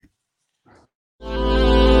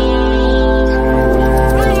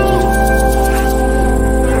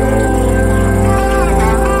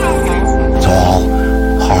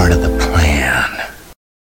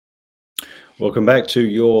welcome back to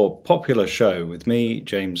your popular show with me,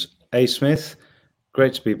 James A. Smith.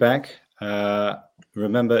 Great to be back.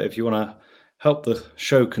 Remember, if you want to help the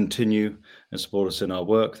show continue and support us in our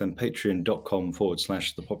work, then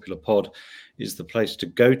patreon.com/thepopularpod is the place to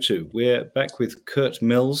go to. We're back with Curt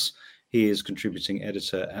Mills. He is contributing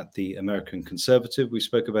editor at the American Conservative. We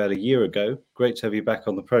spoke about a year ago. Great to have you back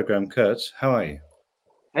on the program, Curt. How are you?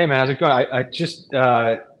 Hey, man, how's it going? I just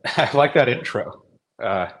I like that intro.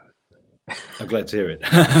 I'm glad to hear it.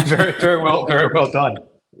 Very well done.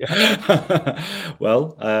 Yeah.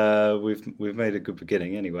 Well, we've made a good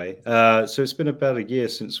beginning anyway. So it's been about a year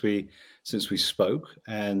since we spoke,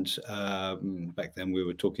 and back then we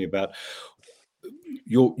were talking about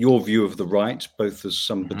your view of the right, both as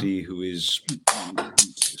somebody who is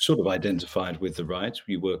sort of identified with the right.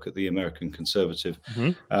 You work at the American Conservative,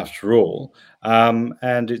 after all,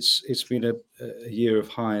 and it's been a year of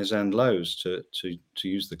highs and lows, to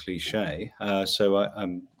use the cliche. So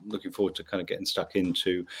I'm looking forward to kind of getting stuck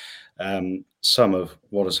into some of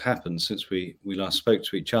what has happened since we last spoke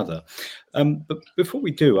to each other. But before we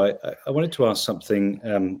do, I wanted to ask something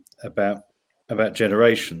about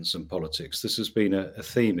generations and politics. This has been a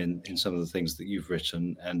theme in some of the things that you've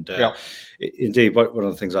written, and indeed, one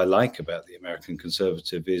of the things I like about the American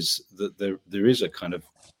Conservative is that there is a kind of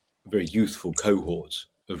very youthful cohort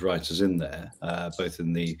of writers in there, both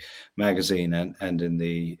in the magazine and in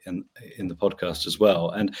the podcast as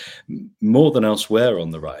well. And more than elsewhere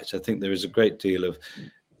on the right, I think there is a great deal of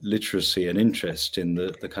literacy and interest in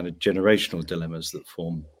the kind of generational dilemmas that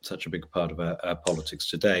form such a big part of our politics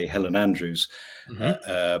today. Helen Andrews'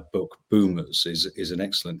 book Boomers is an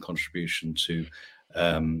excellent contribution to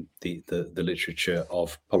the literature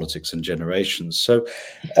of politics and generations. So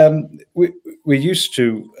we're used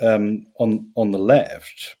to on the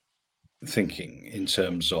left thinking in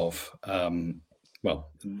terms of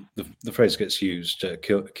well, the phrase gets used.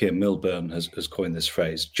 Keir Milburn has coined this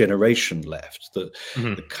phrase, generation left. The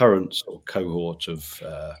current sort of cohort of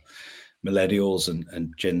millennials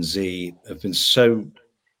and Gen Z have been so,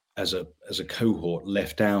 as a cohort,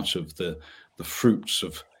 left out of the fruits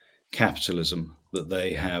of capitalism, that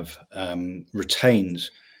they have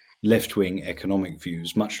retained left-wing economic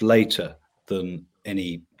views much later than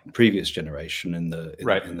any previous generation in the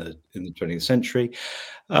 20th century.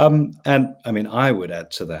 And I mean, I would add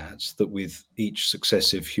to that with each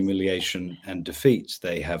successive humiliation and defeat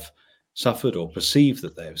they have suffered, or perceive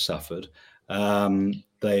that they have suffered,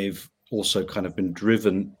 they've also kind of been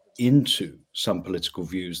driven into some political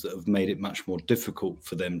views that have made it much more difficult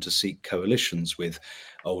for them to seek coalitions with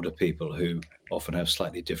older people who often have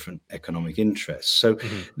slightly different economic interests. So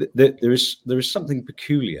there is something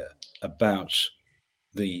peculiar about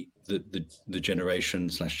the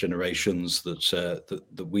generations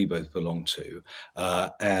that we both belong to,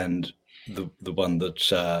 and the one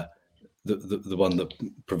that the one that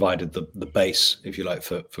provided the base, if you like,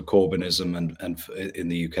 for Corbynism and in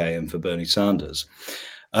the UK, and for Bernie Sanders.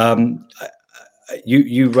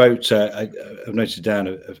 You wrote, I've noted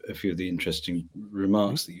down a few of the interesting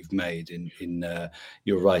remarks that you've made in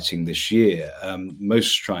your writing this year.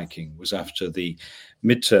 Most striking was after the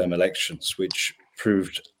midterm elections, which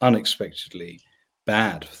proved unexpectedly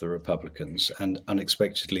bad for the Republicans and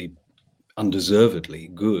undeservedly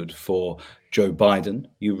good for Joe Biden.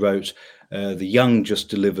 You wrote, the young just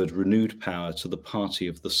delivered renewed power to the party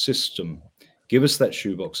of the system. Give us that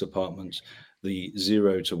shoebox apartment, the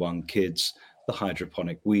 0 to 1 kids, the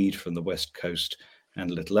hydroponic weed from the West Coast,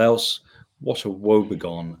 and little else. What a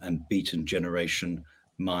woebegone and beaten generation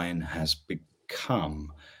mine has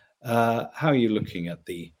become. How are you looking at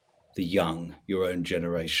the young, your own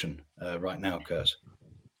generation, right now, Curt?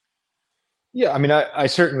 Yeah, I mean, I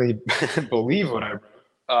certainly believe what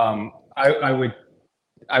I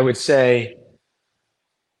would say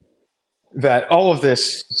that all of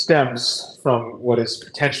this stems from what is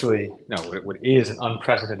potentially, what is an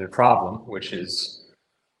unprecedented problem, which is,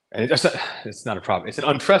 and it's not a problem, it's an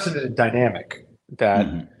unprecedented dynamic that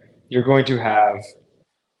you're going to have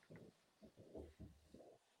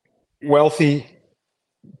wealthy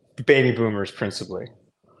baby boomers principally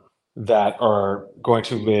that are going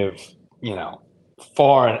to live,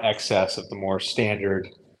 far in excess of the more standard,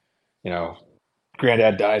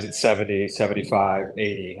 granddad dies at 70, 75,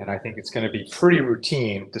 80. And I think it's going to be pretty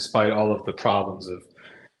routine, despite all of the problems of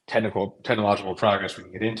technological progress we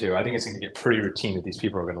can get into. I think it's going to get pretty routine that these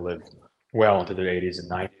people are going to live well into their 80s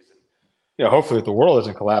and 90s. Hopefully if the world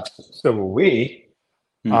doesn't collapse, so will we.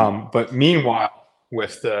 But meanwhile,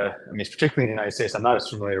 particularly in the United States, I'm not as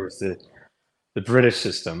familiar with the British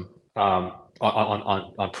system on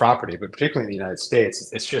property, but particularly in the United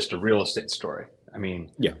States, it's just a real estate story. I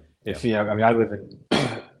mean, If you know, I mean, I live in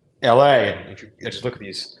L.A. and if you just look at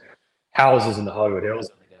these houses in the Hollywood Hills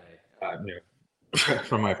every day,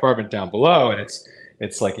 from my apartment down below, and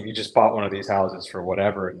it's like if you just bought one of these houses for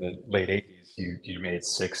whatever in the late '80s, you made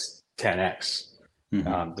 6-10x,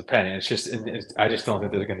 depending. It's just I just don't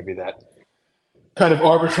think there's going to be that kind of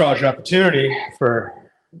arbitrage opportunity for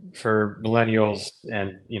millennials,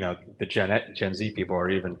 and the Gen Z people are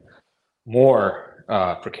even more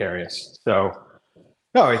precarious. So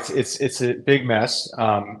no, it's a big mess.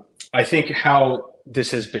 I think how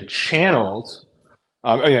this has been channeled.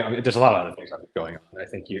 I mean, there's a lot of other things going on. I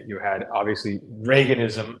think you had obviously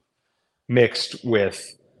Reaganism mixed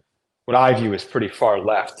with what I view as pretty far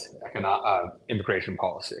left immigration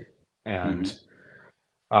policy, and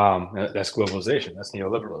that's globalization, that's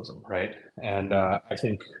neoliberalism, right? And I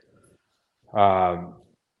think the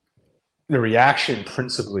reaction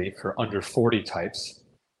principally for under 40 types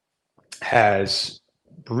has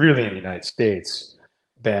really in the United States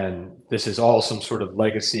been this is all some sort of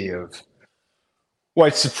legacy of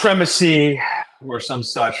white supremacy or some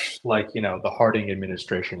such, like, the Harding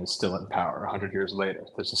administration is still in power 100 years later.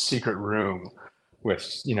 There's a secret room with,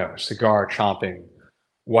 cigar chomping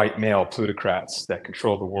white male plutocrats that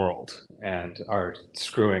control the world and are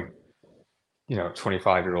screwing,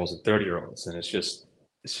 25-year-olds and 30-year-olds. And it's just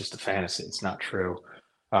a fantasy. It's not true.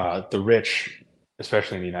 The rich,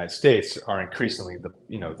 especially in the United States, are increasingly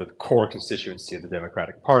the core constituency of the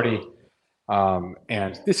Democratic Party.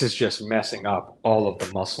 And this is just messing up all of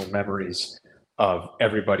the muscle memories of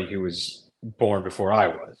everybody who was born before I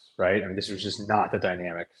was, right? I mean, this was just not the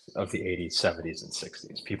dynamics of the 80s, 70s, and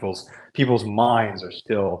 60s. People's minds are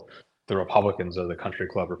still the Republicans are the country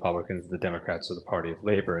club Republicans, the Democrats are the Party of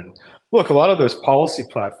Labor. And look, a lot of those policy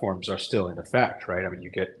platforms are still in effect, right? I mean, you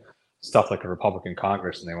get stuff like a Republican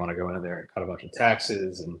Congress and they want to go in there and cut a bunch of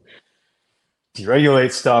taxes and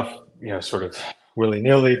deregulate stuff, sort of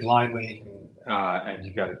willy-nilly, blindly. And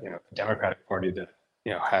you've got a Democratic Party that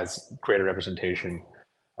has greater representation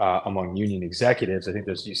among union executives. I think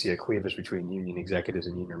you see a cleavage between union executives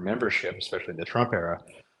and union membership, especially in the Trump era.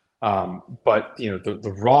 But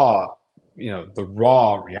the raw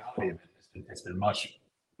reality of it has been much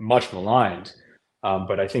maligned.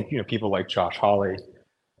 But I think people like Josh Hawley,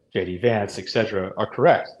 J.D. Vance, et cetera, are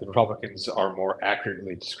correct. The Republicans are more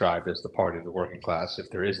accurately described as the party of the working class, if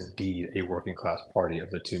there is indeed a working class party of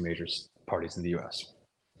the two major parties in the U.S.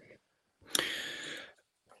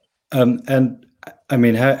 And I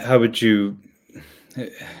mean, how does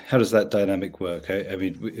that dynamic work? I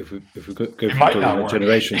mean, if we go from talking about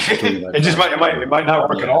generations to talking about it might not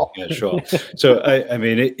work at all. Yeah, sure. So I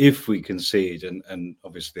mean, if we concede, and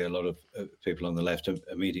obviously a lot of people on the left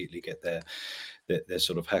immediately get their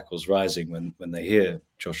sort of hackles rising when they hear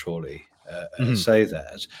Josh Hawley say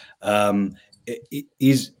that.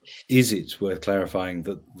 Is it worth clarifying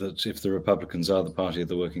that if the Republicans are the party of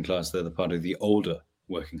the working class, they're the party of the older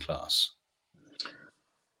working class?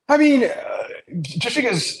 I mean, just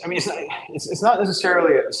because it's not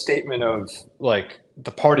necessarily a statement of like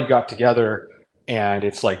the party got together and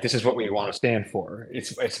it's like this is what we want to stand for.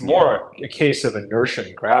 It's more a case of inertia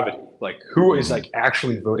and gravity. Like who is like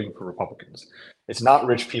actually voting for Republicans? It's not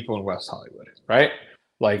rich people in West Hollywood, right?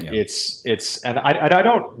 Like it's and I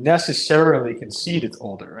don't necessarily concede it's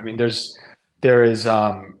older. I mean, there is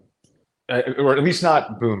or at least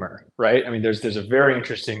not boomer, right? I mean, there's a very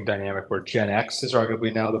interesting dynamic where Gen X is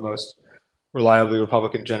arguably now the most reliably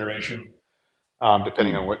Republican generation,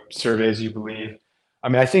 depending on what surveys you believe. I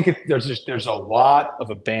mean, I think there's a lot of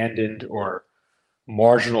abandoned or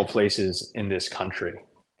marginal places in this country,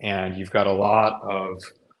 and you've got a lot of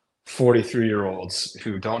 43-year-olds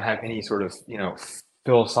who don't have any sort of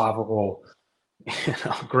philosophical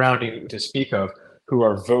grounding to speak of, who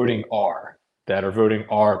are voting R. That are voting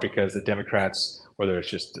R because the Democrats, whether it's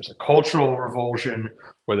just there's a cultural revulsion,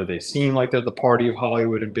 whether they seem like they're the party of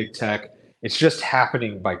Hollywood and big tech, it's just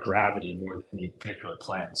happening by gravity more than any particular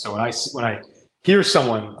plan. So when I hear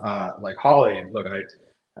someone like Hawley, and look,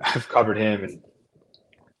 I've covered him, and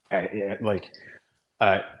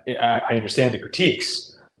I understand the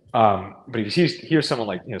critiques, but if you hear someone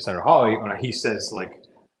like Senator Hawley, when he says like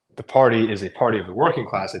the party is a party of the working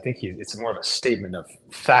class, I think it's more of a statement of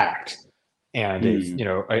fact. And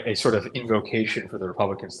a sort of invocation for the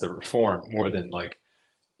Republicans to reform more than like,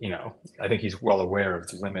 I think he's well aware of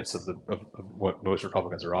the limits of what most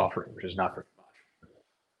Republicans are offering, which is not very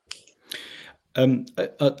much.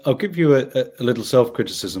 I'll give you a little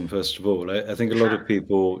self-criticism first of all. I think a lot of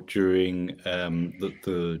people during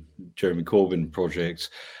the Jeremy Corbyn project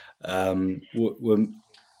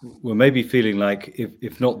were maybe feeling like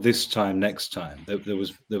if not this time, next time. There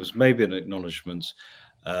was maybe an acknowledgement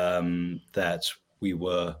that we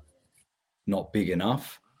were not big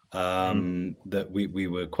enough, that we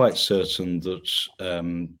were quite certain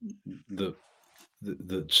that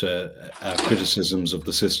that our criticisms of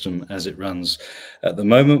the system as it runs at the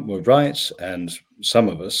moment were right, and some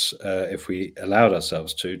of us, if we allowed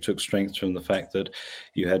ourselves to, took strength from the fact that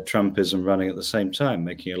you had Trumpism running at the same time,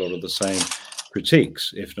 making a lot of the same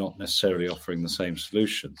critiques, if not necessarily offering the same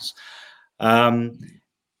solutions.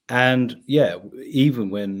 And yeah,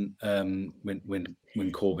 even when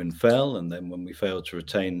Corbyn fell, and then when we failed to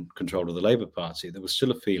retain control of the Labour Party, there was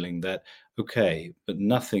still a feeling that okay, but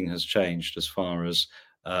nothing has changed as far as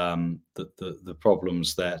the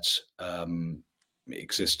problems that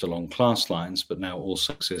exist along class lines, but now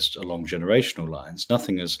also exist along generational lines.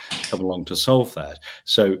 Nothing has come along to solve that.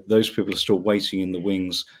 So those people are still waiting in the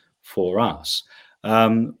wings for us.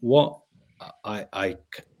 What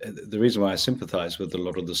the reason why I sympathise with a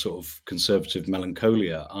lot of the sort of conservative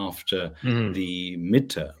melancholia after the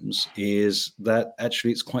midterms is that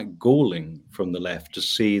actually it's quite galling from the left to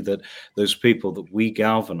see that those people that we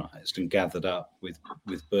galvanised and gathered up with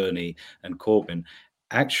Bernie and Corbyn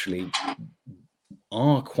actually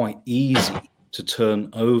are quite easy to turn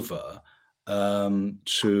over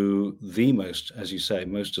to the most, as you say,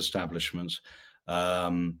 most establishment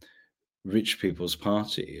rich people's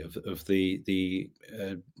party of the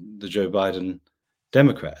Joe Biden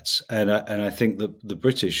Democrats, and I think that the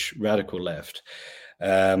British radical left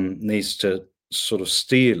needs to sort of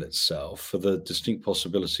steel itself for the distinct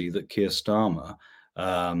possibility that Keir Starmer,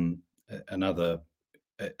 another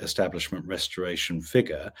establishment restoration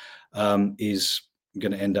figure, is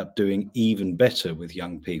going to end up doing even better with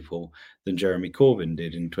young people than Jeremy Corbyn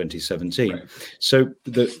did in 2017. Right. So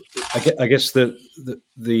I guess the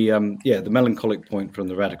melancholic point from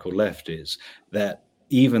the radical left is that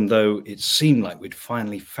even though it seemed like we'd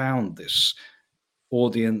finally found this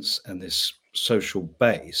audience and this social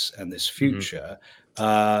base and this future,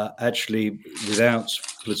 actually without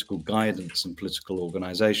political guidance and political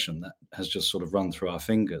organization, that has just sort of run through our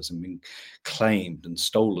fingers and been claimed and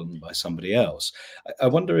stolen by somebody else. I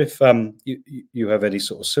wonder if you have any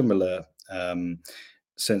sort of similar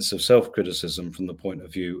sense of self-criticism from the point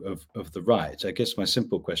of view of the right. I guess my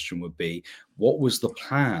simple question would be, what was the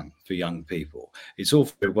plan for young people? It's all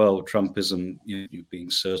very well Trumpism, you being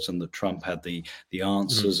certain that Trump had the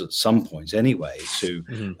answers at some point anyway to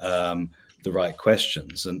the right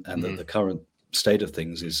questions, and that the current state of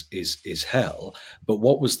things is hell. But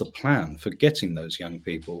what was the plan for getting those young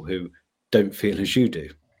people who don't feel as you do?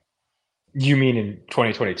 You mean in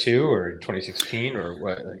 2022 or 2016 or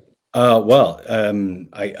what?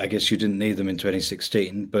 I guess you didn't need them in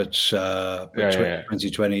 2016, but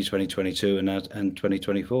 2020, 2022, and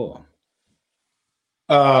 2024.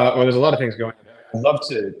 Well, there's a lot of things going on.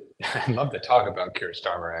 I'd love to talk about Keir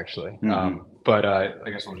Starmer actually, but I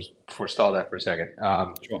guess we'll just forestall that for a second.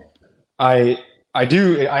 Sure. I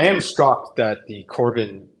am struck that the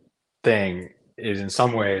Corbyn thing is in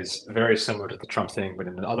some ways very similar to the Trump thing, but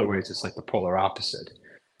in other ways it's like the polar opposite.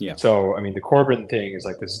 Yeah. So, I mean, the Corbyn thing is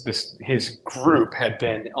like this, his group had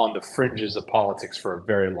been on the fringes of politics for a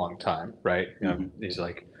very long time, right? You know, these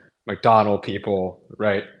like McDonald people,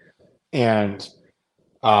 right? And,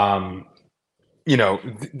 you know,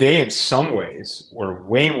 they in some ways were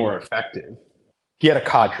way more effective. He had a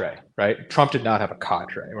cadre, right? Trump did not have a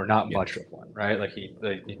cadre, or not much of one, right? Like he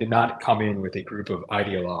did not come in with a group of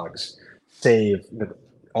ideologues, save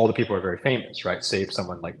all the people are very famous, right? Save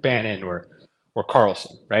someone like Bannon or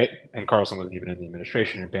Carlson, right? And Carlson wasn't even in the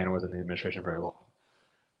administration, and Bannon was in the administration very long.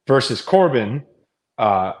 Versus Corbyn,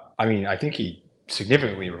 I mean, I think he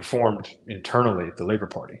significantly reformed internally the Labour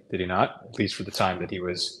Party, did he not? At least for the time that he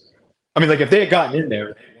was. I mean, like if they had gotten in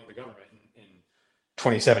there, they won the government in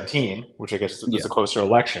 2017, which I guess was a closer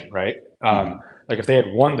election, right? Like if they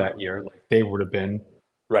had won that year, like they would have been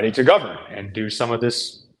ready to govern and do some of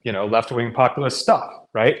this, you know, left-wing populist stuff,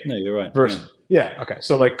 right? No, you're right. Versus, okay.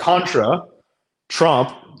 So like contra,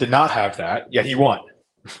 Trump did not have that, yet he won.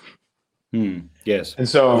 Yes. And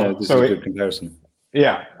so, this is a good comparison.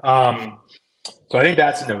 Yeah. So I think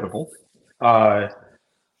that's notable. I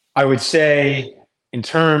would say in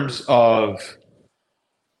terms of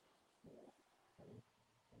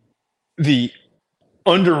the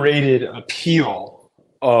underrated appeal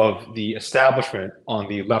of the establishment on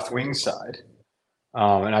the left-wing side,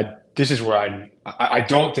 and this is where I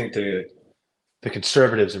don't think the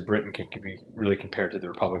conservatives in Britain can be really compared to the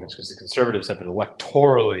Republicans, because the conservatives have been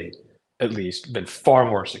electorally, at least, been far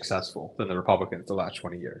more successful than the Republicans the last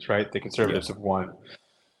 20 years, right? The conservatives have won,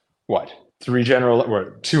 what,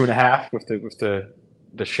 2.5 with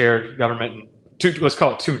the shared government, let's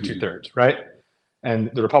call it 2 2/3, right?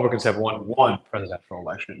 And the Republicans have won one presidential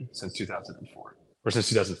election since 2004 or since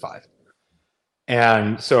 2005.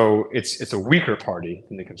 And so it's a weaker party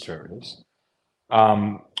than the conservatives.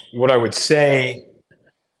 What I would say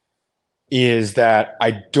is that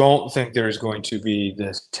I don't think there's going to be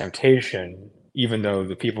this temptation, even though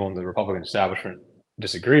the people in the Republican establishment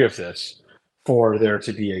disagree with this, for there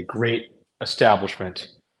to be a great establishment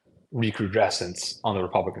recrudescence on the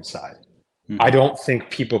Republican side. I don't think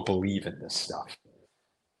people believe in this stuff.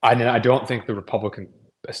 I don't think the Republican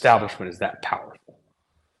establishment is that powerful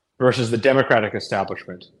versus the Democratic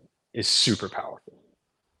establishment is super powerful.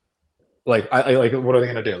 Like, like, what are they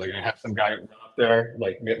going to do? They're going to have some guy run up there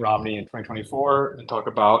like Mitt Romney in 2024 and talk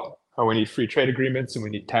about how we need free trade agreements and we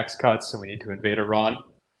need tax cuts and we need to invade Iran.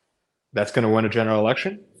 That's going to win a general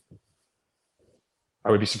election.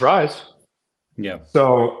 I would be surprised. Yeah.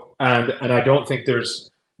 So, and I don't think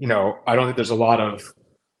there's, I don't think there's a lot of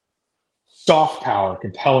soft power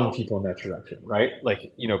compelling people in that direction, right?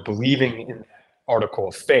 Like, believing in that article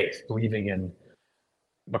of faith, believing in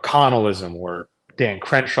McConnellism or Dan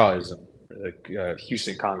Crenshawism, the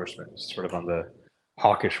Houston congressman, sort of on the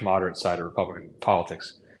hawkish moderate side of Republican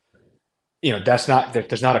politics. There's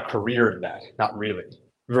not a career in that, not really.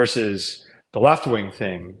 Versus the left-wing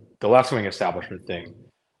establishment thing.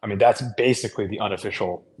 I mean, that's basically the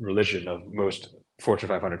unofficial religion of most Fortune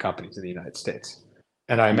 500 companies in the United States.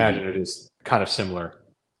 And I imagine it is kind of similar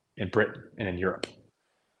in Britain and in Europe.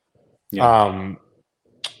 Yeah.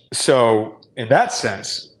 So in that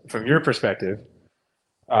sense, from your perspective,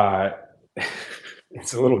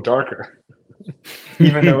 it's a little darker.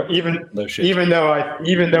 even though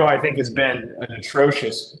I think it's been an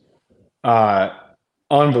atrocious,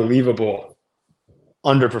 unbelievable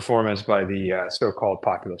underperformance by the so-called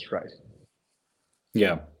populist right.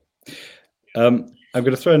 Yeah. I'm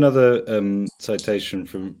going to throw another citation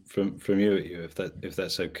from you at you, if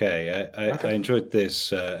that's okay. I enjoyed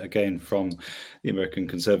this again from the American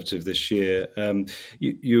Conservative this year.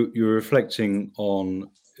 You were reflecting on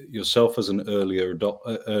yourself as an early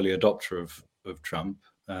adopter of Trump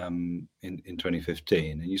in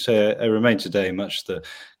 2015, and you say, I remain today much the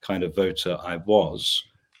kind of voter I was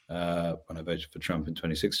when I voted for Trump in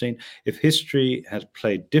 2016. If history had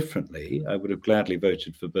played differently, I would have gladly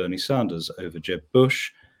voted for Bernie Sanders over Jeb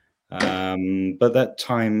Bush. But that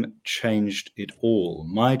time changed it all.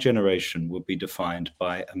 My generation would be defined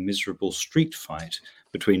by a miserable street fight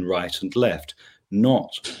between right and left,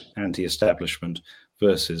 not anti-establishment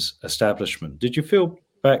versus establishment. Did you feel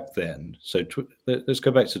back then? So let's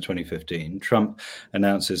go back to 2015. Trump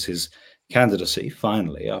announces his candidacy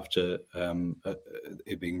finally after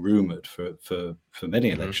it being rumored for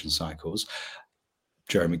many election cycles.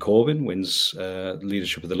 Jeremy Corbyn wins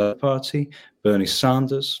leadership of the Labour Party. Bernie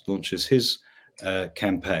Sanders launches his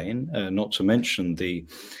campaign, not to mention the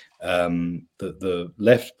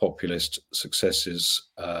left populist successes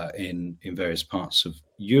in various parts of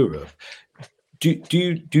Europe. Do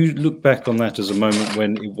you look back on that as a moment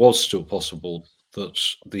when it was still possible that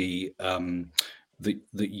the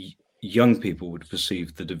young people would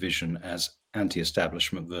perceive the division as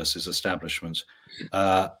anti-establishment versus establishment,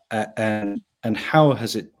 and how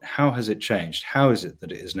has it changed? How is it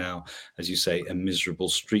that it is now, as you say, a miserable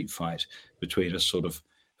street fight between a sort of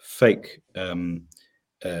fake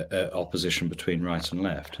opposition between right and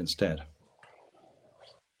left instead?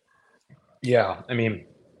 Yeah, I mean,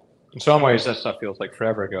 in some ways that stuff feels like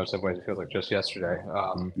forever ago. In some ways it feels like just yesterday.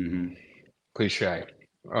 Cliche.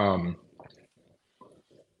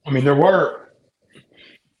 I mean, I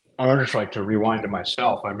would just like to rewind to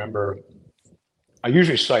myself. I remember, I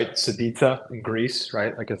usually cite Syriza in Greece,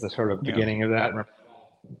 right? Like as the sort of beginning of that.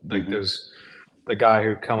 Like there's the guy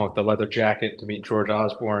who come with the leather jacket to meet George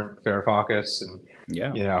Osborne, Varoufakis, and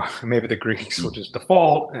maybe the Greeks will just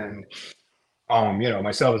default. And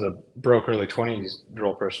myself as a broke early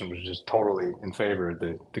 20s-year-old person was just totally in favor of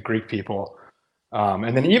the Greek people.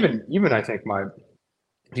 And then even I think if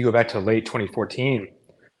you go back to late 2014.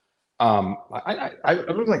 I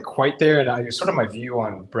wasn't like quite there, and I sort of my view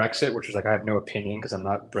on Brexit, which was like I have no opinion because I'm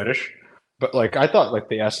not British, but like I thought like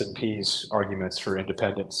the S&P's arguments for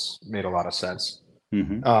independence made a lot of sense,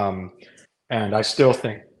 and I still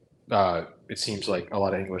think it seems like a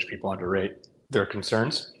lot of English people underrate their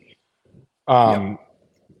concerns. I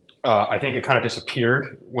think it kind of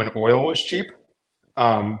disappeared when oil was cheap,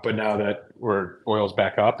 but now that oil's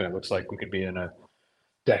back up and it looks like we could be in a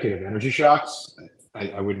decade of energy shocks,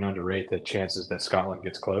 I wouldn't underrate the chances that Scotland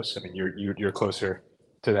gets close. I mean, you're closer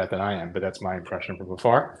to that than I am, but that's my impression from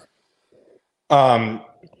afar. Yeah,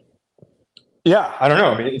 I don't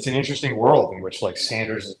know. I mean, it's an interesting world in which like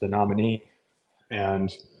Sanders is the nominee, and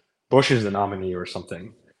Bush is the nominee or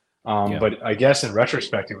something. Yeah. But I guess in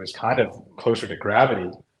retrospect, it was kind of closer to gravity,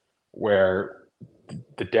 where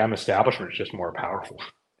the Dem establishment is just more powerful,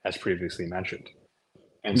 as previously mentioned,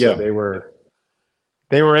 and so Yeah. they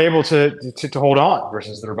were able to hold on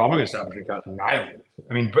versus the Republican establishment got annihilated.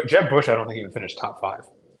 I mean, but Jeb Bush, I don't think even finished top 5.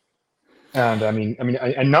 And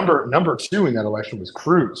and number 2 in that election was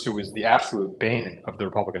Cruz, who was the absolute bane of the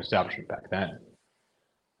Republican establishment back then.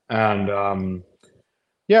 And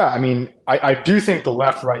yeah, I mean, I do think the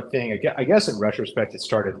left-right thing. I guess in retrospect, it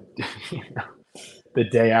started the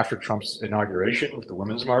day after Trump's inauguration with the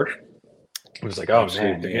Women's March. It was like, oh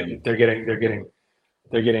man, they're getting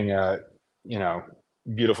you know,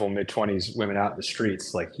 beautiful mid-20s women out in the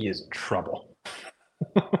streets. Like, he is in trouble.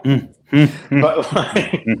 But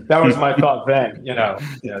like, that was my thought then.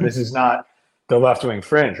 This is not the left-wing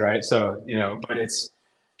fringe, right? So but it's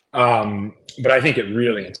but I think it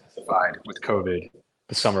really intensified with COVID,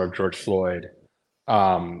 the summer of George Floyd,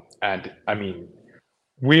 and I mean,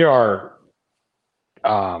 we are.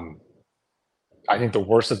 I think the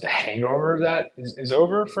worst of the hangover of that is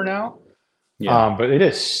over for now. Yeah. But it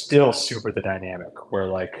is still super the dynamic where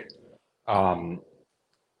like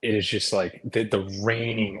it is just like the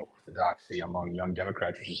reigning orthodoxy among young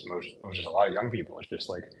Democrats, which is a lot of young people. It's just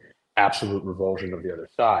like absolute revulsion of the other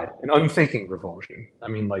side, an unthinking revulsion. I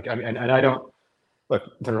mean, and I don't look.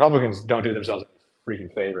 The Republicans don't do themselves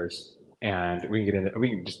freaking favors, and we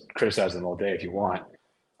can just criticize them all day if you want.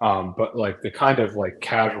 But like the kind of like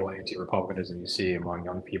casual anti-Republicanism you see among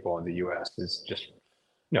young people in the U.S. is just,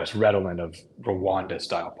 it's redolent of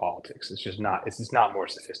Rwanda-style politics. It's just not more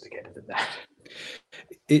sophisticated than that.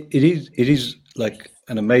 It is like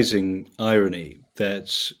an amazing irony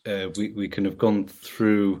that we can have gone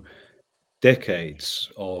through decades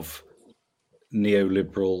of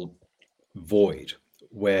neoliberal void,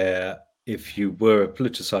 where if you were a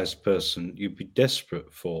politicized person, you'd be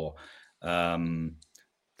desperate for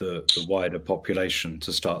the wider population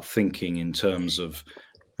to start thinking in terms of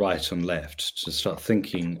right and left, to start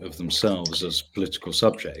thinking of themselves as political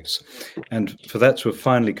subjects, and for that to have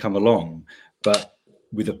finally come along, but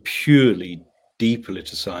with a purely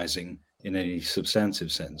depoliticizing in any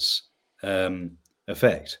substantive sense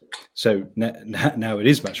effect. So now it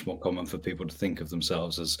is much more common for people to think of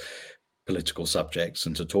themselves as political subjects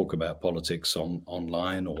and to talk about politics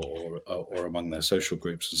online or among their social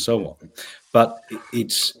groups and so on. But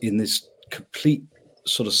it's in this complete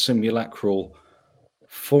sort of simulacral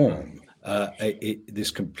form,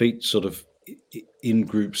 this complete sort of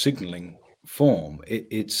in-group signaling form.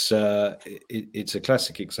 It's a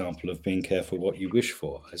classic example of being careful what you wish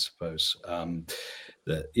for, I suppose.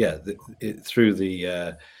 Through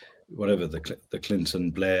the whatever the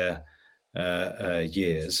Clinton Blair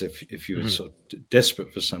years, if you were sort of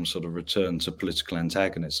desperate for some sort of return to political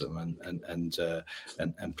antagonism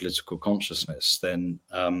and political consciousness, then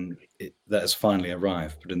that has finally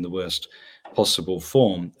arrived, but in the worst possible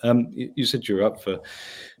form. You said you were up for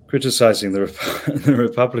criticizing the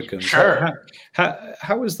Republicans. Sure.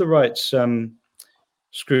 How was the right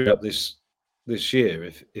screwed up this year,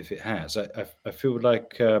 if it has? I feel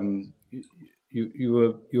like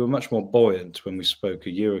you were much more buoyant when we spoke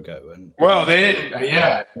a year ago, and well, they didn't.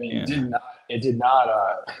 Yeah, I mean, yeah. It did not.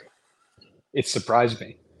 It surprised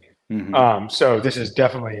me. Mm-hmm. So this is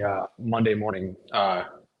definitely Monday morning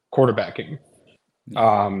quarterbacking.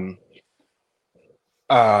 I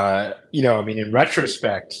mean, in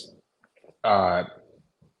retrospect,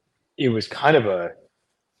 it was kind of a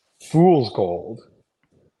fool's gold.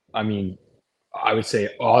 I mean, I would say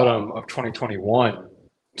autumn of 2021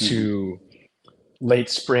 to late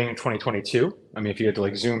spring 2022. I mean, if you had to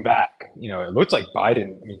like zoom back, it looked like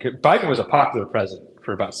Biden. I mean, Biden was a popular president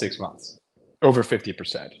for about 6 months, over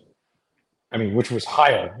 50%. I mean, which was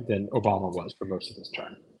higher than Obama was for most of his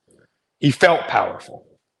term. He felt powerful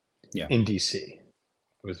in DC. It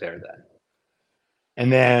was there then.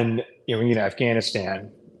 And then,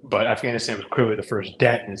 Afghanistan, but Afghanistan was clearly the first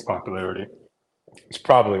dent in his popularity. It's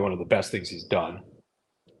probably one of the best things he's done.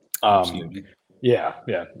 Absolutely. Yeah.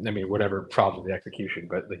 I mean, whatever problem the execution,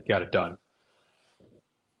 but they got it done.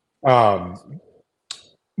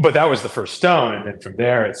 But that was the first stone, and then from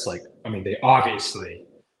there, it's like, I mean, they obviously,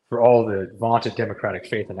 for all the vaunted Democratic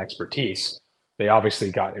faith and expertise, they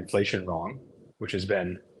obviously got inflation wrong, which has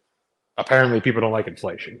been, apparently people don't like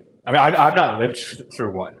inflation. I mean, I've not lived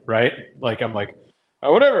through one, right? Like, I'm like,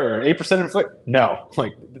 oh, whatever, 8% inflation. No,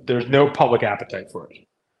 like, there's no public appetite for it.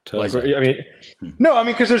 Like, I mean, no, I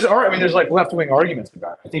mean, because there's like left-wing arguments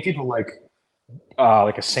about it. I think people like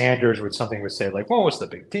a Sanders would say like, well, what's the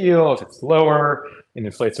big deal if it's lower and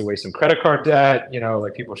inflates away some credit card debt?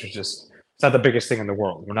 Like people should just It's not the biggest thing in the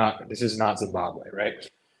world. This is not Zimbabwe, right?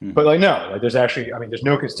 Mm. But like, no, like there's actually, I mean, there's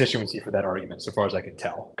no constituency for that argument, so far as I can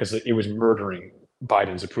tell, because it was murdering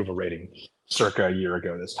Biden's approval rating circa a year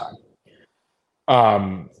ago this time.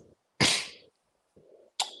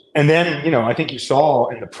 And then, I think you saw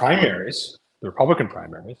in the primaries, the Republican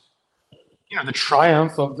primaries, the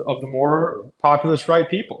triumph of the more populist right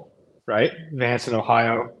people, right? Vance in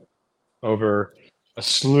Ohio over a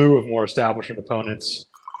slew of more establishment opponents,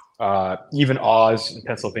 even Oz in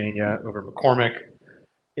Pennsylvania over McCormick,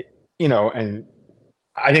 and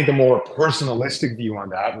I think the more personalistic view on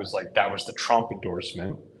that was like that was the Trump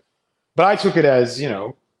endorsement. But I took it as,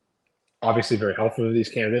 obviously very helpful to these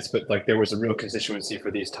candidates, but like there was a real constituency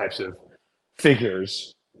for these types of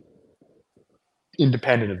figures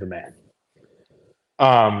independent of the man.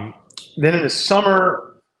 Then in the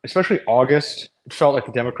summer, especially August, it felt like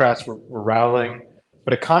the Democrats were rallying,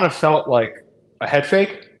 but it kind of felt like a head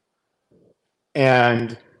fake.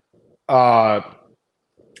 And by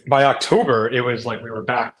October, it was like we were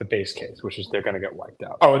back to base case, which is they're going to get wiped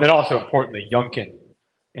out. Oh, and then also importantly, Youngkin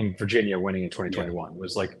in Virginia winning in 2021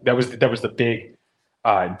 was like that was the big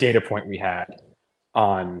data point we had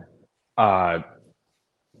on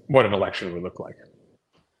what an election would look like.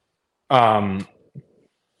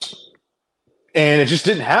 And it just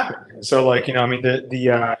didn't happen. So like, I mean, there's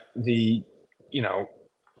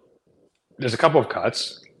a couple of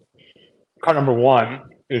cuts. Cut number one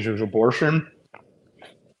is abortion.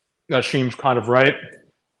 That seems kind of right.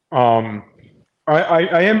 I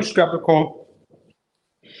am skeptical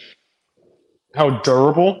how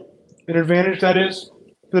durable an advantage that is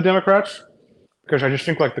for the Democrats, because I just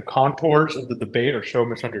think like the contours of the debate are so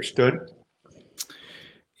misunderstood.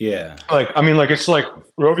 Yeah. It's like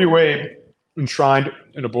Roe v. Wade enshrined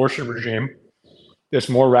an abortion regime that's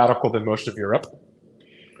more radical than most of Europe.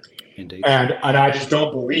 Indeed. And I just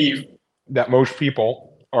don't believe that most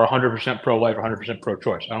people are 100% pro-life, 100%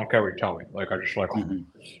 pro-choice. I don't care what you tell me. Like, I just like, I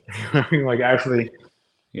mean, like actually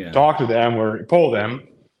talk to them or poll them.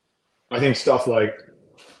 I think stuff like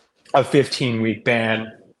a 15-week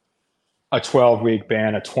ban, a 12-week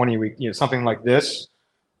ban, a 20-week, something like this,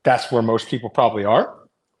 that's where most people probably are.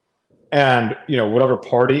 And, whatever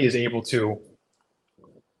party is able to,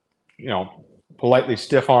 politely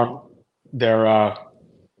stiff arm their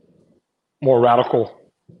more radical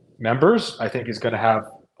members, I think is going to have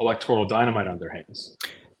electoral dynamite on their hands.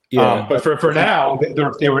 Yeah. But for now,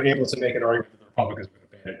 they were able to make an argument that the Republicans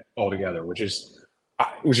would ban it altogether, which is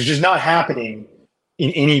just not happening in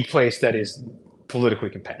any place that is politically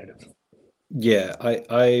competitive. Yeah,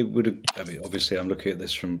 I would. I mean, obviously, I'm looking at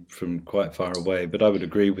this from quite far away, but I would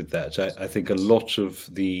agree with that. I think a lot of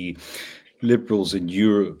the liberals in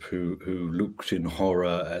Europe who looked in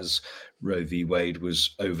horror as Roe v. Wade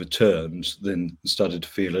was overturned then started to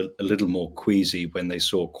feel a little more queasy when they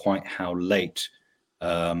saw quite how late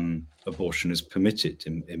abortion is permitted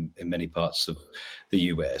in many parts of the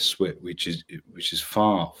US, which is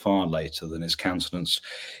far later than is countenanced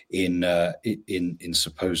in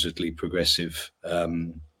supposedly progressive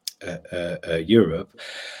Europe,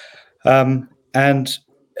 and then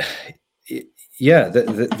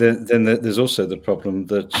there's also the problem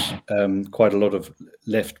that quite a lot of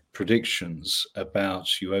left predictions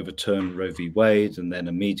about you overturn Roe v. Wade, and then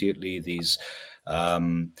immediately these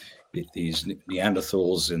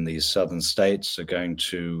Neanderthals in these southern states are going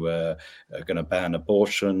to ban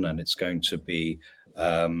abortion, and it's going to be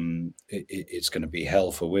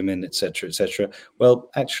hell for women, etc., etc. Well,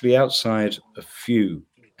 actually, outside a few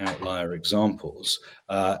outlier examples,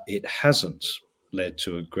 it hasn't led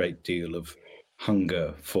to a great deal of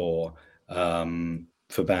hunger for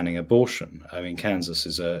banning abortion. I mean, Kansas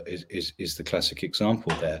is the classic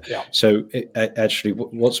example there. Yeah. So actually,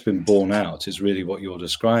 what's been borne out is really what you're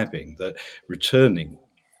describing, that returning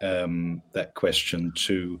that question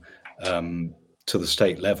to the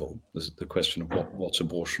state level, the question of what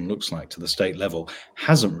abortion looks like to the state level,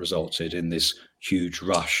 hasn't resulted in this huge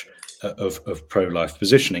rush of pro-life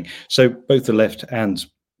positioning. So both the left and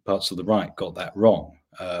parts of the right got that wrong.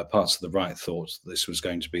 Parts of the right thought this was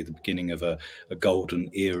going to be the beginning of a golden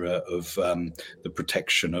era of the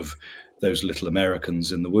protection of those little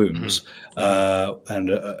Americans in the wombs, and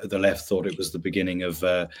the left thought it was the beginning of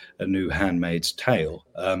a new Handmaid's Tale.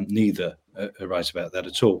 Neither are right about that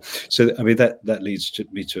at all. So, I mean, that leads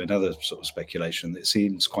me to another sort of speculation that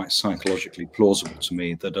seems quite psychologically plausible to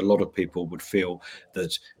me, that a lot of people would feel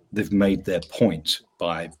that they've made their point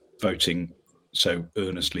by voting so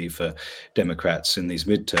earnestly for Democrats in these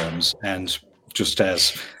midterms, and just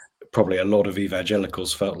as probably a lot of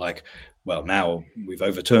evangelicals felt like, well, now we've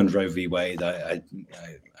overturned Roe v. Wade. I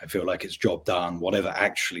feel like it's job done. Whatever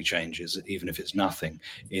actually changes, even if it's nothing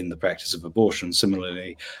in the practice of abortion.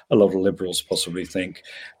 Similarly, a lot of liberals possibly think,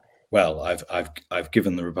 well, I've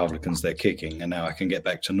given the Republicans their kicking, and now I can get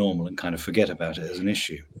back to normal and kind of forget about it as an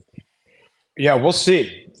issue. Yeah, we'll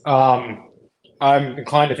see. I'm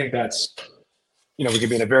inclined to think that's, we could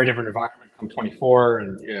be in a very different environment come 24,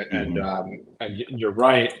 and you're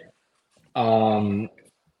right. I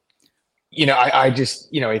just,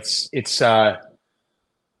 it's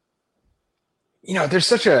there's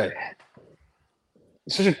such an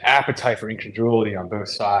appetite for incredulity on both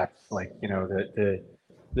sides. Like,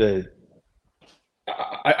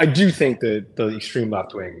 I do think the extreme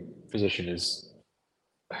left wing position is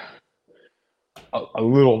a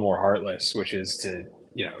little more heartless, which is to,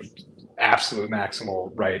 absolute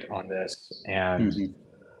maximal right on this, and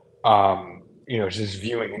just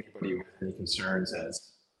viewing anybody with any concerns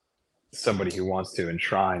as somebody who wants to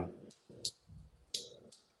enshrine,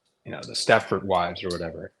 the Stepford wives or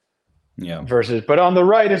whatever. Yeah. Versus, but on the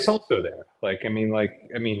right, it's also there.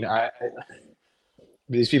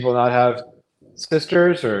 These people not have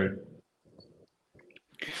sisters or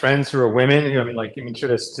friends who are women.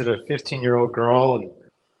 Should a 15-year-old girl and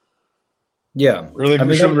really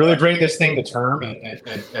bring this thing to term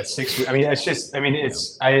at 6 weeks.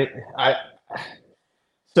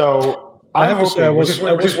 So I'm hoping. I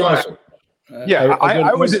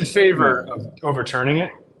was in favor of overturning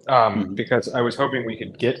it because I was hoping we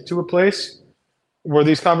could get to a place where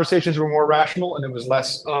these conversations were more rational and it was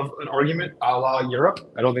less of an argument a la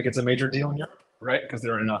Europe. I don't think it's a major deal in Europe, right? Because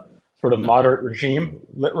they're in a sort of moderate regime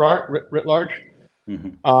writ large.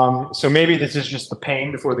 So maybe this is just the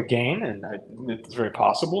pain before the gain, and it's very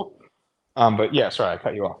possible. But yeah, sorry, I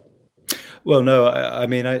cut you off. Well, no, I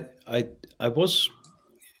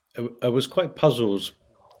was quite puzzled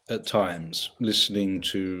at times listening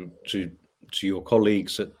to your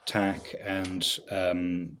colleagues at TAC and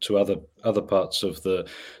to other parts of the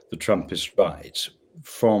Trumpist right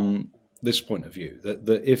from this point of view,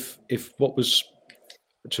 that if what was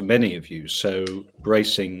to many of you so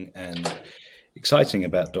bracing and exciting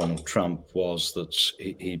about Donald Trump was that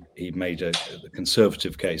he made a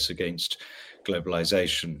conservative case against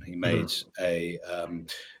globalization. He made a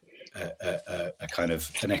kind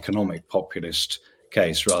of an economic populist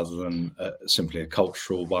case rather than simply a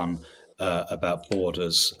cultural one about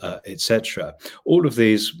borders, etc. All of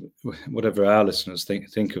these, whatever our listeners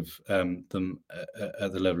think of them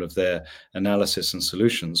at the level of their analysis and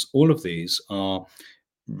solutions, all of these are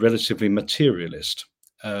relatively materialist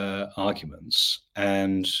arguments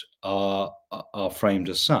and are framed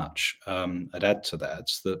as such. I'd add to that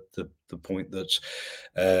the point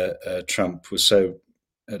that Trump was so,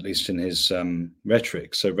 at least in his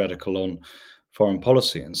rhetoric, so radical on foreign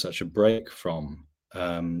policy and such a break from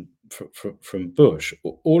Bush.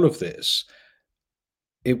 All of this,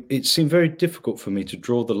 it seemed very difficult for me to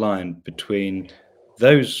draw the line between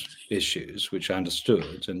those issues, which I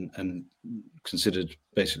understood and considered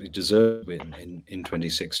basically deserved in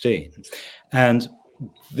 2016, and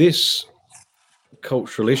this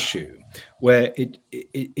cultural issue, where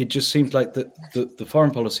it just seemed like the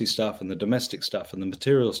foreign policy stuff and the domestic stuff and the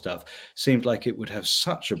material stuff seemed like it would have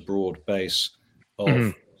such a broad base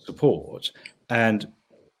of support, and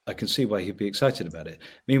I can see why he'd be excited about it.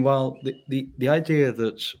 Meanwhile, the idea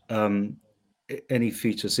that any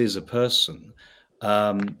fetus is a person,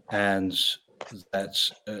 and that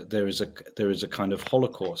there is a kind of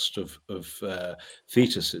holocaust of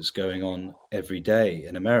fetuses going on every day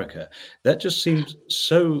in America, that just seems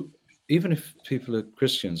so. Even if people are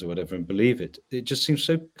Christians or whatever and believe it, it just seems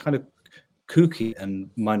so kind of kooky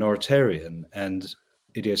and minoritarian and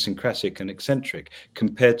idiosyncratic and eccentric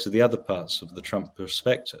compared to the other parts of the Trump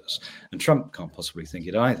prospectus. And Trump can't possibly think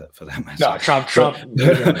it either, for that matter. No, Trump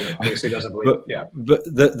obviously doesn't believe it. Yeah. But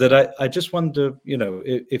that I just wonder,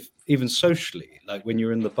 if even socially, like when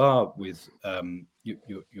you're in the bar with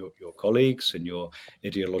your colleagues and your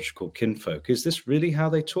ideological kinfolk, is this really how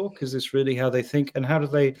they talk? Is this really how they think? And how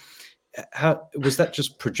was that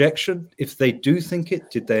just projection? If they do think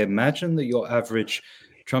it, did they imagine that your average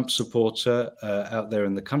Trump supporter out there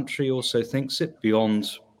in the country also thinks it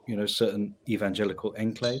beyond certain evangelical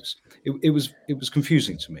enclaves? It was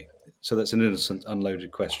confusing to me. So that's an innocent,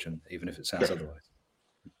 unloaded question, even if it sounds otherwise.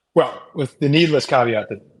 Well, with the needless caveat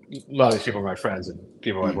that a lot of these people are my friends and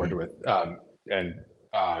people I've worked with,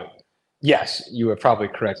 yes, you have probably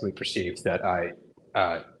correctly perceived that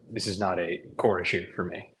this is not a core issue for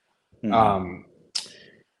me.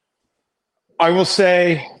 I will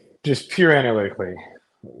say, just pure analytically,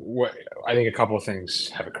 what I think a couple of things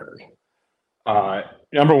have occurred.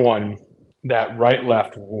 Number one, that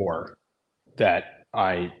right-left war that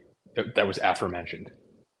that was aforementioned,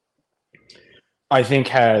 I think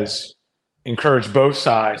has encouraged both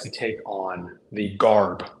sides to take on the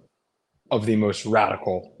garb of the most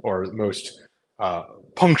radical or most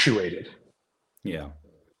punctuated Yeah.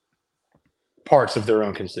 parts of their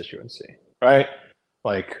own constituency, right?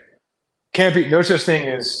 Like, can't be no such thing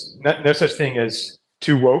as no such thing as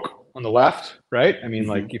too woke on the left, right? I mean,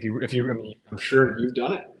 like Hmm. if you, I mean, I'm sure you've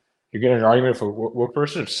done it. You get in an argument with a woke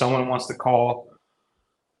person. If someone wants to call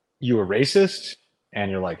you a racist, and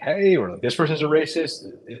you're like, hey, or like this person's a racist,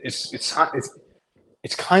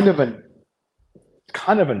 it's kind of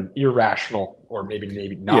an irrational or maybe Yeah.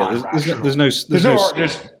 There's non-rational. no There's there's no no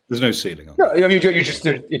ceiling. There's no ceiling on no. that. I mean,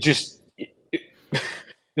 you just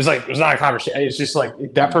it's like there's not a conversation. It's just like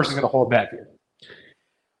that person's going to hold back here.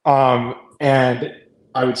 And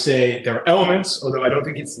I would say there are elements, although I don't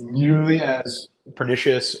think it's nearly as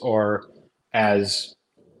pernicious or as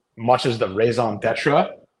much as the raison d'etre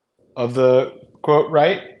of the quote,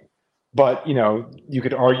 right? But you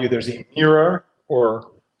could argue there's a mirror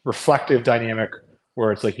or reflective dynamic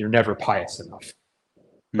where it's like you're never pious enough,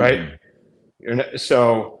 right? Hmm.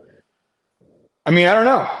 So, I mean, I don't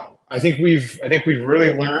know. I think we've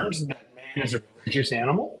really learned that man is a religious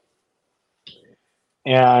animal,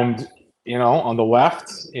 and on the left,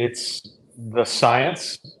 it's the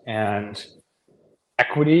science and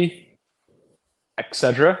equity,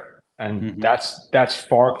 etc. And Hmm. that's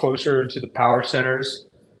far closer to the power centers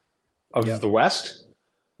Yeah. of the West.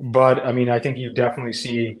 But I mean, I think you definitely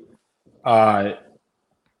see uh,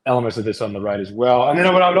 elements of this on the right as well. And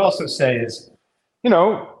then what I would also say is,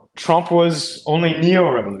 Trump was only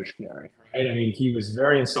neo-revolutionary, right? I mean, he was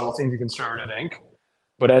very insulting to conservative ink.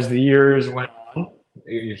 But as the years went on,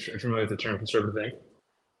 you're familiar with the term conservative ink?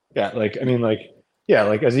 Yeah, like I mean, like yeah,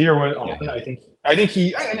 like as the year went Yeah. on, Yeah. I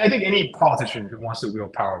think any politician who wants to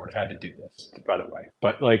wield power would have had to do this, by the way.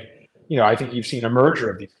 But like, I think you've seen a merger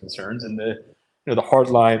of these concerns, and the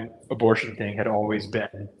hardline abortion thing had always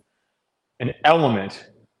been an element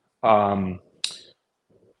um,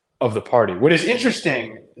 of the party. What is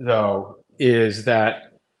interesting, though, is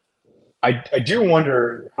that I do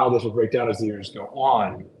wonder how this will break down as the years go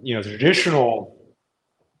on. The traditional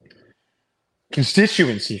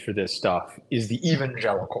constituency for this stuff is the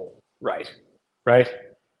evangelical right?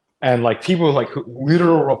 And like people like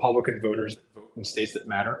literal Republican voters that vote in states that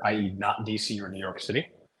matter, i.e., not DC or New York City.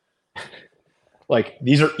 Like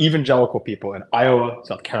these are evangelical people in Iowa,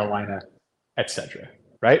 South Carolina, etc.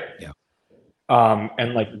 Right? Yeah.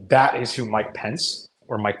 And like that is who Mike Pence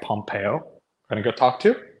or Mike Pompeo are going to go talk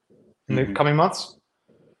to in the Hmm. coming months.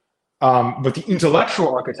 But the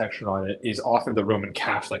intellectual architecture on it is often the Roman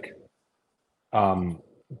Catholic um,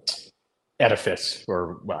 edifice,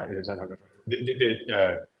 or well,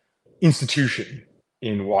 the institution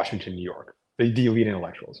in Washington, New York, the elite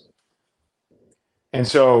intellectuals. And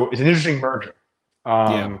so it's an interesting merger.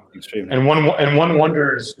 Yeah. Um, Extremely. and one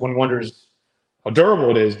wonders how durable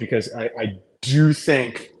it is, because I do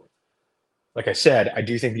think, like I said, I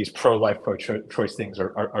do think these pro-life, pro-choice things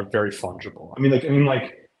are very fungible. I mean,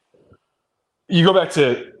 like you go back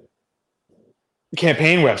to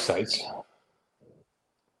campaign websites,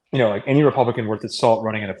 like any Republican worth its salt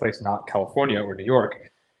running in a place not California or New York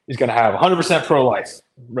is going to have 100% pro-life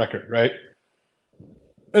record, right?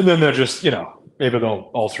 And then they're just, maybe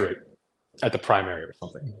they'll alter it at the primary or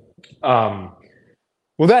something. Um,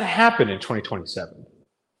 will that happen in 2027,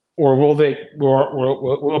 or will they?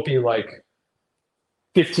 Will it be like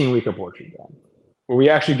 15-week abortion ban, where we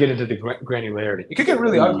actually get into the granularity? It could get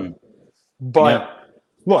really ugly. Hmm. Yeah. But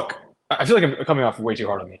look, I feel like I'm coming off way too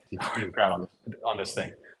hard on the ground on this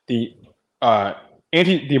thing. The uh,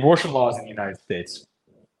 the abortion laws in the United States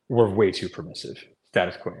were way too permissive,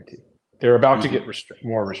 status quo ante. They're about to Hmm. get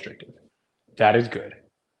more restrictive. That is good.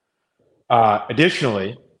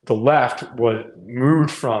 Additionally, the left was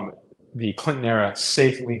moved from the Clinton era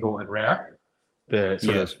safe, legal, and rare, the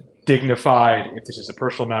sort of Yes. dignified, if this is a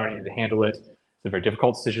personal matter, you need to handle it. It's a very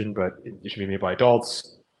difficult decision, but it should be made by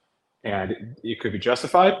adults, and it could be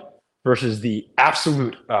justified, versus the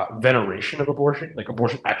absolute veneration of abortion, like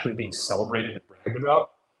abortion actually being celebrated and bragged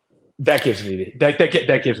about. That gives me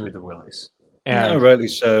that gives me the willies. No, And rightly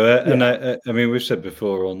so. And yeah, I mean, we've said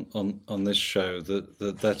before on this show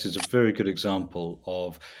that is a very good example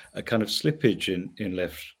of a kind of slippage in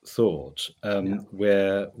left thought, yeah,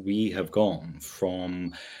 where we have gone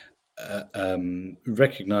from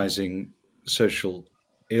recognizing social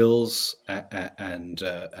ills and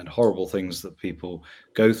horrible things that people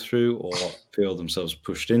go through or feel themselves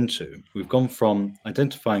pushed into. We've gone from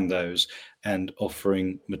identifying those and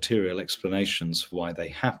offering material explanations for why they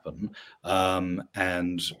happen,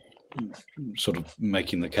 and sort of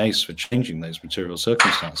making the case for changing those material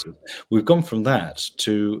circumstances. We've gone from that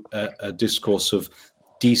to a discourse of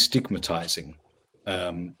destigmatizing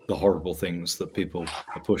the horrible things that people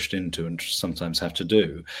are pushed into and sometimes have to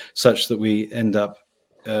do, such that we end up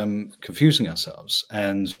confusing ourselves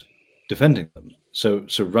and defending them. So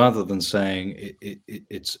rather than saying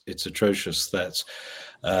it's atrocious that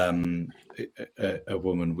a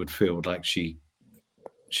woman would feel like she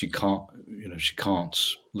can't, she can't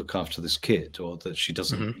look after this kid, or that she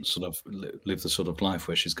doesn't sort of live the sort of life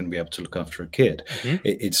where she's going to be able to look after a kid.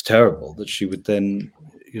 It's terrible that she would then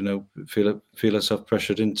feel herself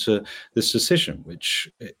pressured into this decision, which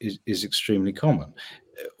is extremely common.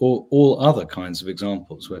 All other kinds of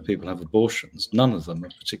examples where people have abortions, none of them are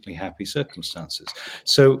particularly happy circumstances.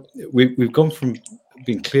 So we've gone from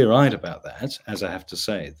being clear-eyed about that, as I have to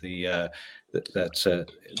say, the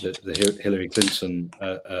Hillary Clinton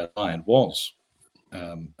line was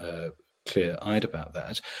clear-eyed about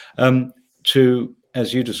that, to,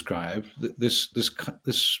 as you described, this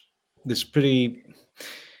pretty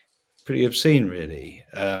obscene, really,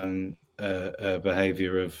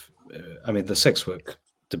 behaviour of. I mean, the sex work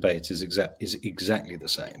debate is exactly the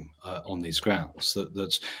same on these grounds.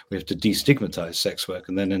 That we have to destigmatize sex work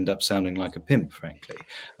and then end up sounding like a pimp. Frankly,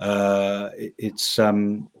 I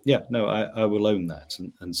will own that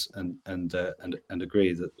and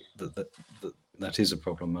agree that is a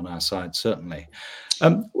problem on our side, certainly.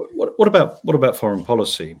 What about foreign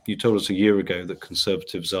policy? You told us a year ago that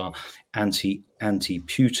Conservatives are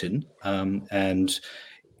anti-Putin, and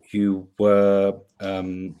you were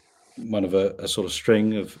one of a sort of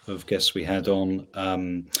string of guests we had on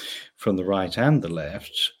from the right and the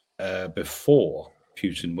left before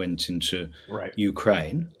Putin went into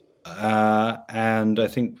Ukraine. And I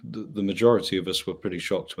think the majority of us were pretty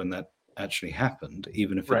shocked when that actually happened,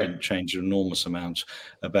 even if it didn't change an enormous amount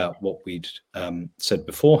about what we'd said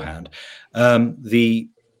beforehand. The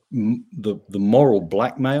moral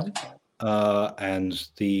blackmail and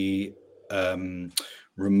the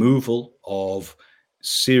removal of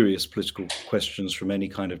serious political questions from any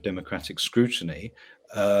kind of democratic scrutiny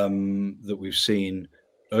that we've seen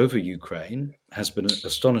over Ukraine has been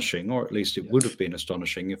astonishing, or at least it would have been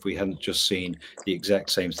astonishing if we hadn't just seen the exact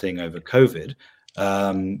same thing over COVID.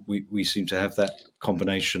 We seem to have that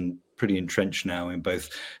combination pretty entrenched now in both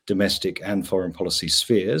domestic and foreign policy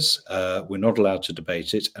spheres. We're not allowed to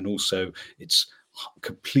debate it, and also it's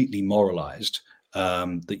completely moralized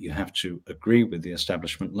that you have to agree with the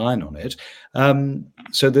establishment line on it.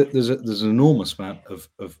 So that there's an enormous amount of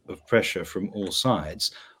pressure from all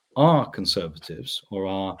sides. Are conservatives, or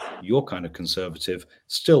are your kind of conservative,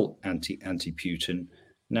 still anti-Putin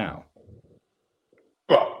now?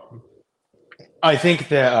 Well, I think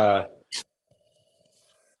that,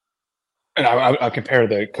 and I compare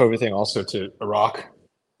the COVID thing also to Iraq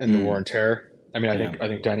and the war on terror. I mean, I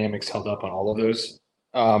think dynamics held up on all of those.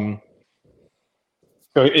 So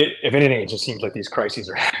if anything, it just seems like these crises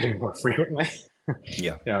are happening more frequently.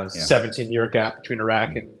 17-year gap between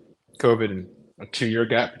Iraq and COVID, and a 2-year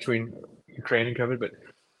gap between Ukraine and COVID. But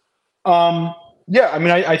I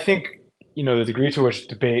mean, I think the degree to which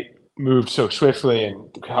debate moved so swiftly and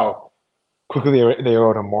how quickly they were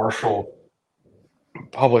able to marshal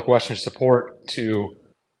public Western support to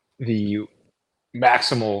the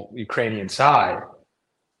maximal Ukrainian side,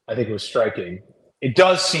 I think it was striking. It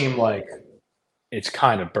does seem like it's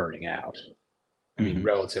kind of burning out. I mean,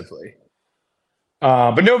 relatively.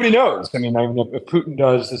 But nobody knows. I mean, if Putin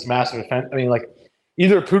does this massive offensive, I mean, like,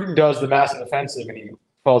 either Putin does the massive offensive and he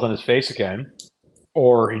falls on his face again,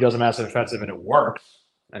 or he does a massive offensive and it works,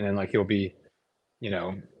 and then, like, he'll be,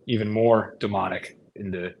 even more demonic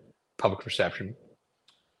in the public perception.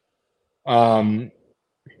 It's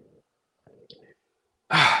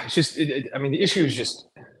just, I mean, the issue is just,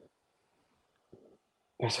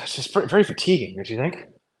 it's just very fatiguing, don't you think?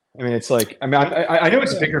 I mean, it's like, I mean, I know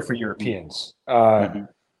it's bigger for Europeans, and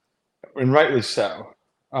rightly so.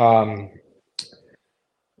 But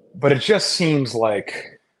it just seems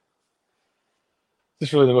like this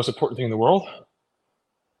is really the most important thing in the world.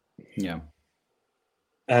 Yeah.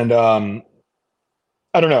 And I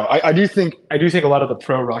don't know. I do think a lot of the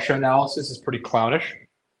pro-Russia analysis is pretty clownish,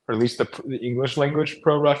 or at least the English language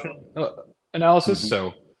pro-Russian analysis.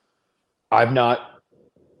 So I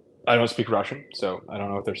don't speak Russian, so I don't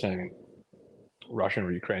know what they're saying in Russian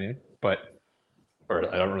or Ukrainian, or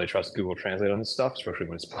I don't really trust Google Translate on this stuff, especially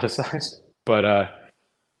when it's politicized. But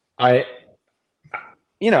I,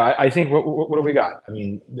 I think what do we got? I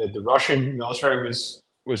mean, the Russian military was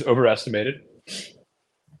overestimated,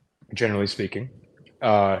 generally speaking.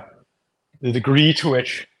 The degree to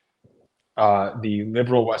which the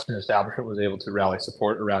liberal Western establishment was able to rally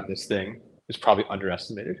support around this thing is probably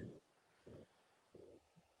underestimated.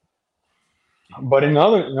 But in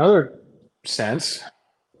another sense,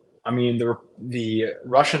 I mean, the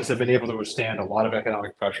Russians have been able to withstand a lot of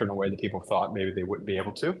economic pressure in a way that people thought maybe they wouldn't be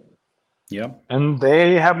able to. Yeah. And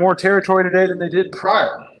they have more territory today than they did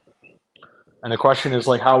prior. And the question is,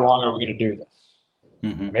 like, how long are we going to do this?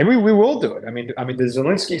 Mm-hmm. Maybe we will do it. I mean, the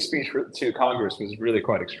Zelensky speech to Congress was really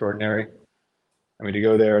quite extraordinary. I mean, to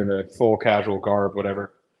go there in the full casual garb,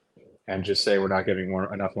 whatever, and just say we're not giving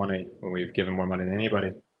enough money when we've given more money than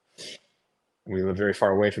anybody. We live very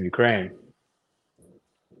far away from Ukraine.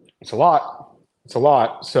 It's a lot. It's a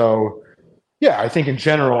lot. So, yeah, I think in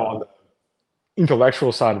general, on the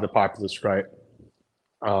intellectual side of the populist right,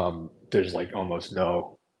 there's like almost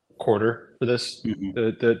no quarter for this,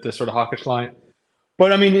 the sort of hawkish line.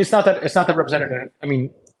 But I mean, it's not that representative. I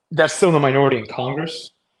mean, that's still the minority in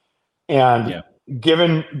Congress, and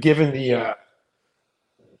given the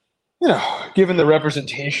given the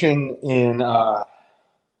representation in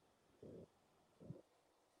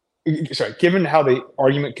given how the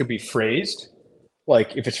argument could be phrased,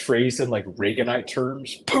 like if it's phrased in like Reaganite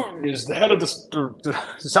terms, Putin is the head of the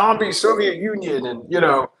zombie Soviet Union, and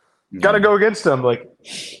got to go against them. Like,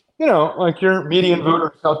 like your median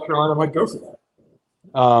voter in South Carolina might go for that.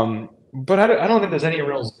 But I don't think there's any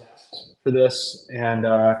real zest for this, and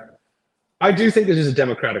I do think this is a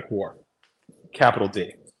democratic war, capital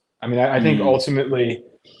D. I mean, I think ultimately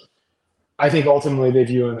they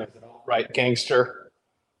view him as an alt-right gangster.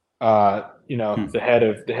 The head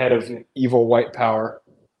of evil white power,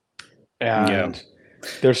 and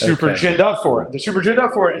they're super ginned up for it. They're super ginned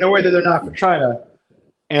up for it in a way that they're not for China.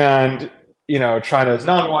 And China is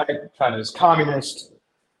non-white. China is communist.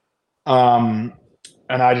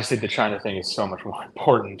 And I just think the China thing is so much more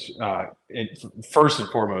important. First and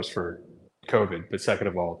foremost for COVID, but second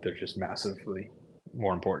of all, they're just massively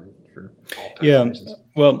more important for all reasons.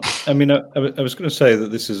 Well, I mean, I was going to say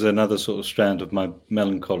that this is another sort of strand of my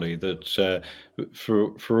melancholy, that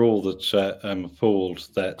for all that I'm appalled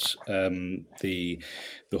that the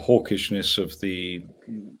hawkishness of the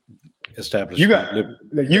establishment.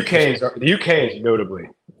 The UK is notably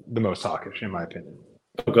the most hawkish, in my opinion.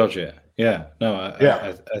 Oh God, yeah. No,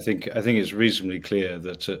 I think it's reasonably clear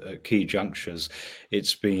that at key junctures,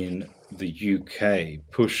 it's been the UK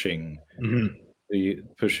pushing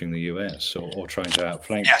the US or trying to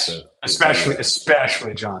outflank. Yes,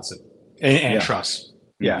 especially Johnson and Truss.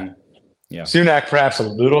 Yeah. Sunak perhaps a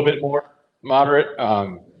little bit more moderate.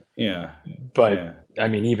 But I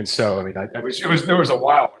mean, even so, I mean, there was a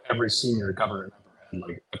while when every senior government member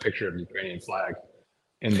had like a picture of the Ukrainian flag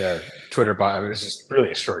in their Twitter bio. It was just really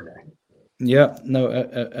extraordinary. Yeah, no,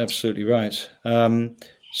 absolutely right.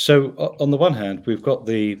 So on the one hand, we've got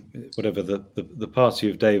the party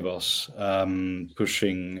of Davos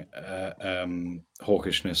pushing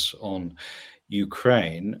hawkishness on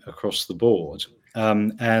Ukraine across the board,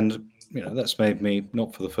 and that's made me,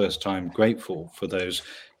 not for the first time, grateful for those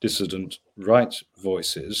dissident right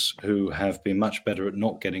voices who have been much better at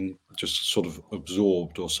not getting just sort of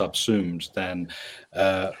absorbed or subsumed than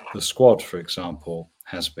the Squad, for example,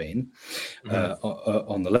 has been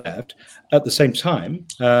on the left. At the same time,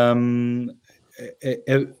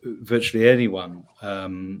 virtually anyone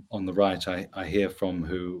on the right I hear from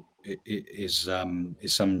who is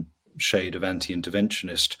some shade of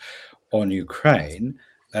anti-interventionist on Ukraine,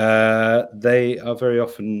 they are very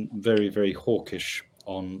often very, very hawkish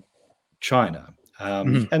on China,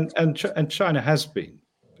 and China has been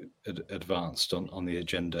advanced on the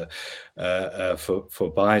agenda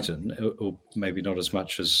for Biden, or maybe not as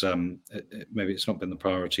much as maybe it's not been the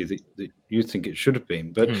priority that you think it should have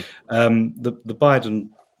been. But the Biden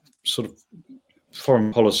sort of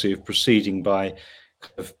foreign policy of proceeding by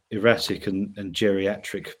kind of erratic and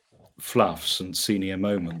geriatric fluffs and senior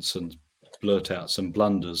moments and blurt outs and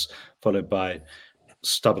blunders, followed by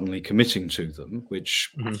stubbornly committing to them,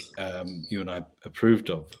 which you and I approved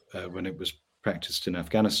of when it was practiced in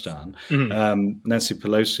Afghanistan. Nancy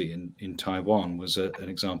Pelosi in Taiwan was an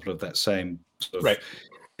example of that same sort of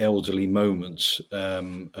elderly moment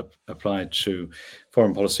applied to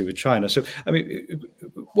foreign policy with China. So, I mean,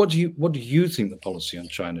 what do you think the policy on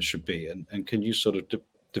China should be, and can you sort of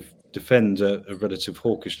defend a relative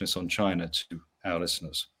hawkishness on China to our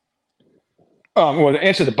listeners? Well, to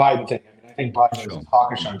answer the Biden thing, I think Biden was as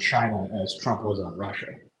hawkish on China as Trump was on Russia.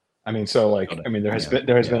 I mean, so like, I mean, there has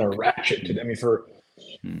been a ratchet to, I mean, for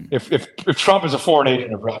If Trump is a foreign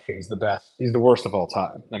agent of Russia, he's the best. He's the worst of all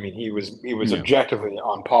time. I mean, he was Yeah. objectively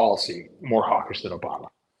on policy more hawkish than Obama.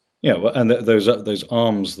 Yeah, well, and those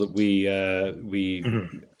arms that we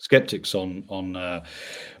skeptics on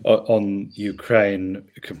Ukraine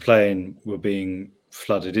complain were being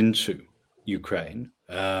flooded into Ukraine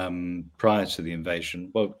prior to the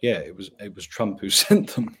invasion. Well, yeah, it was Trump who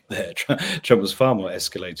sent them there. Trump was far more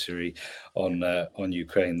escalatory on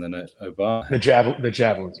Ukraine than Obama. The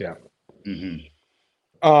javelins, yeah.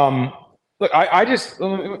 Look, I just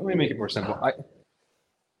let me make it more simple.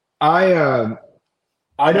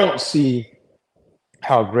 I don't see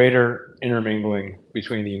how greater intermingling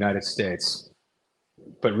between the United States,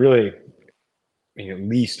 but really, I mean, at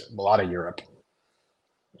least a lot of Europe,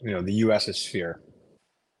 the U.S.'s sphere,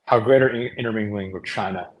 how greater intermingling with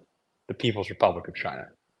China, the People's Republic of China,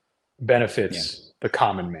 benefits the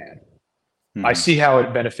common man. I see how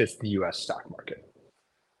it benefits the U.S. stock market.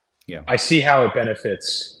 Yeah, I see how it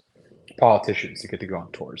benefits politicians to get to go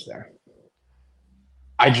on tours there.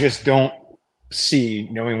 I just don't see,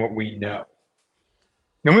 knowing what we know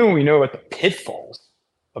about the pitfalls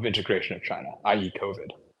of integration of China, i.e. COVID,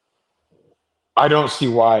 I don't see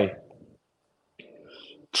why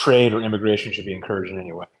trade or immigration should be encouraged in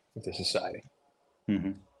any way with this society.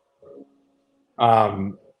 I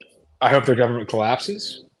hope their government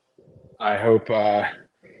collapses. I hope,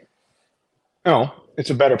 it's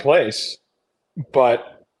a better place,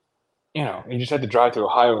 but, you just had to drive to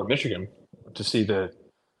Ohio or Michigan to see the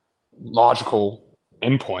logical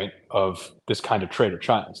endpoint of this kind of trade with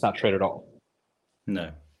China. It's not trade at all.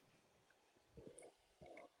 No.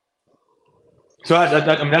 So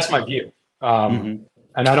that's my view, and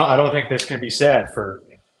I don't think this can be said for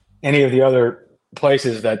any of the other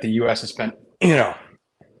places that the U.S. has spent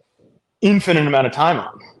infinite amount of time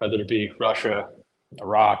on, whether it be Russia,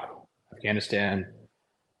 Iraq, Afghanistan,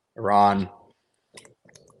 Iran.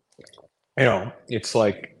 It's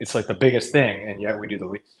like the biggest thing, and yet we do the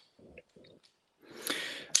least.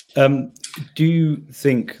 Do you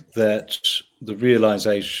think that the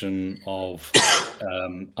realization of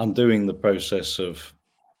undoing the process of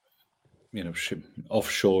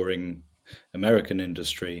offshoring American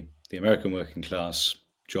industry, the American working class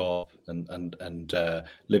job and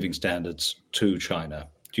living standards to China,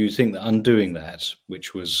 do you think that undoing that,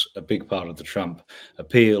 which was a big part of the Trump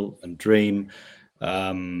appeal and dream,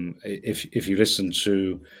 if you listen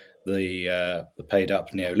to the paid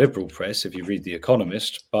up neoliberal press, if you read The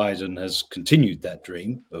Economist, Biden has continued that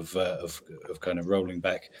dream of kind of rolling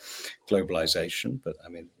back globalization. But I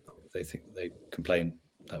mean, they complain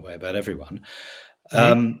that way about everyone.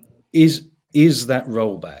 Is that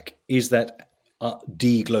rollback? Is that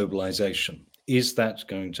deglobalization? Is that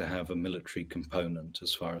going to have a military component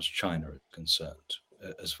as far as China is concerned?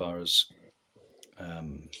 As far as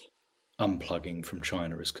unplugging from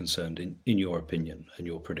China is concerned, in your opinion and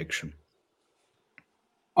your prediction?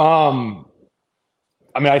 I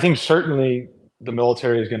mean, I think certainly the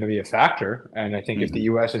military is going to be a factor, and I think if the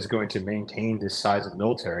U.S. is going to maintain this size of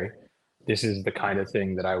military, this is the kind of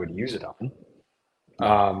thing that I would use it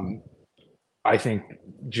on. I think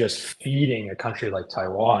just feeding a country like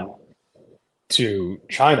Taiwan to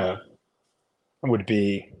China would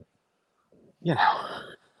be,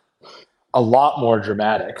 a lot more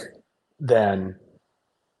dramatic than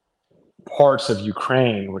parts of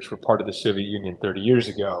Ukraine, which were part of the Soviet Union 30 years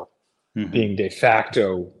ago, being de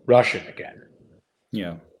facto Russian again.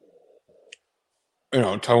 Yeah.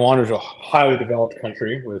 Taiwan is a highly developed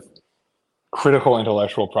country with critical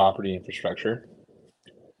intellectual property infrastructure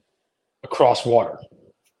across water.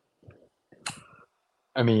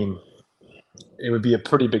 I mean, it would be a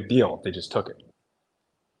pretty big deal if they just took it.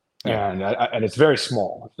 Yeah. And it's very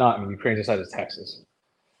small. It's not, Ukraine's the size of Texas.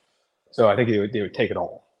 So I think they would take it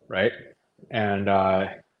all, right? And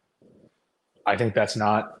I think that's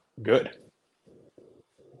not good.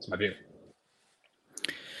 That's my view.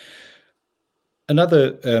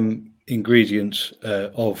 Another ingredient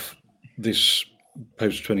of this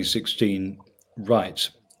post-2016 right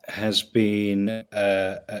has been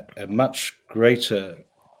a much greater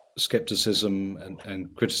skepticism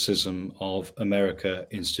and criticism of America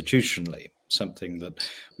institutionally, something that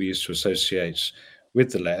we used to associate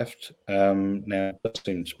with the left. Now it does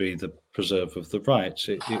seem to be the preserve of the right.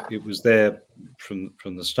 It was there from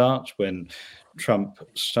the start when Trump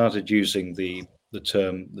started using the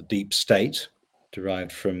term the deep state,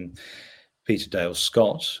 derived from Peter Dale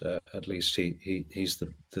Scott. At least he's the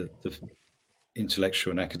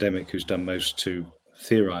intellectual and academic who's done most to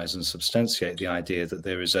theorize and substantiate the idea that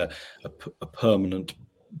there is a permanent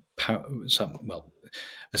power.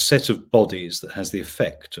 a set of bodies that has the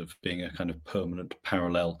effect of being a kind of permanent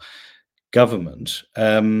parallel government.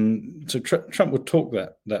 So Trump would talk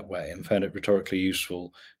that way and found it rhetorically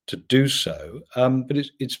useful to do so. But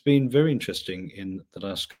it's been very interesting in the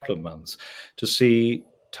last couple of months to see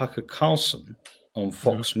Tucker Carlson on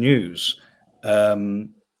Fox News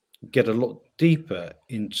get a lot deeper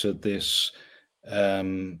into this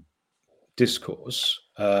discourse,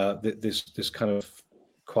 this kind of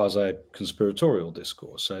quasi-conspiratorial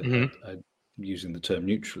discourse. I'm using the term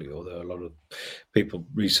neutrally, although a lot of people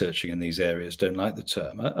researching in these areas don't like the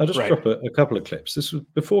term. I'll just drop a couple of clips. This was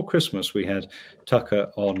before Christmas. We had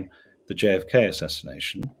Tucker on the JFK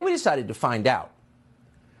assassination. We decided to find out.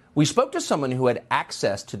 We spoke to someone who had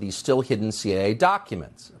access to these still hidden CIA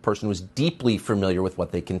documents, a person who was deeply familiar with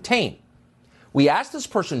what they contain. We asked this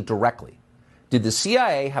person directly, did the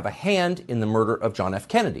CIA have a hand in the murder of John F.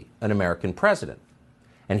 Kennedy, an American president?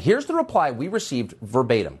 And here's the reply we received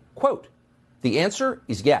verbatim. Quote, the answer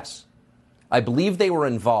is yes. I believe they were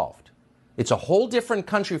involved. It's a whole different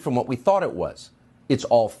country from what we thought it was. It's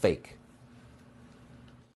all fake.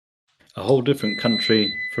 A whole different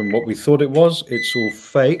country from what we thought it was. It's all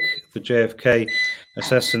fake. The JFK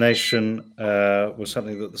assassination was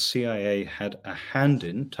something that the CIA had a hand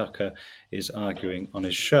in. Tucker is arguing on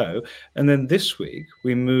his show. And then this week,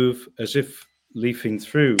 we move, as if leafing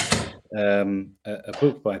through a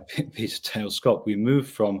book by Peter Dale Scott, we move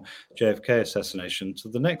from JFK assassination to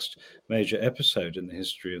the next major episode in the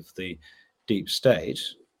history of the deep state,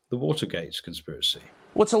 the Watergate conspiracy.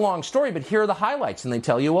 Well, it's a long story, but here are the highlights, and they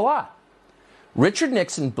tell you a lot. Richard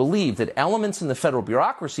Nixon believed that elements in the federal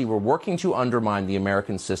bureaucracy were working to undermine the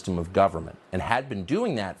American system of government and had been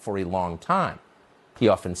doing that for a long time. He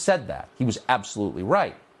often said that. He was absolutely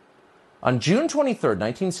right. On June 23,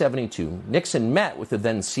 1972, Nixon met with the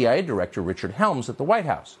then CIA director Richard Helms at the White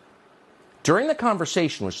House. During the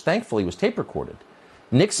conversation, which thankfully was tape recorded,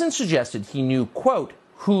 Nixon suggested he knew, quote,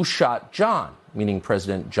 who shot John, meaning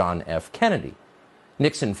President John F. Kennedy.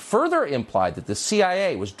 Nixon further implied that the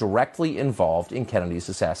CIA was directly involved in Kennedy's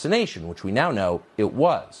assassination, which we now know it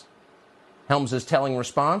was. Helms's telling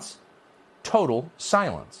response? Total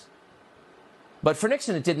silence. But for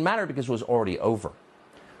Nixon, it didn't matter because it was already over.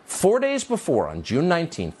 4 days before, on June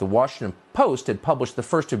 19th, the Washington Post had published the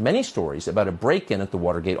first of many stories about a break-in at the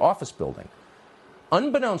Watergate office building.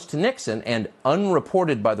 Unbeknownst to Nixon and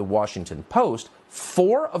unreported by the Washington Post,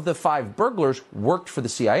 4 of the 5 burglars worked for the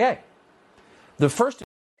CIA. The first.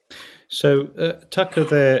 So Tucker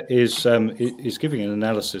there is giving an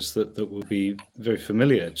analysis that will be very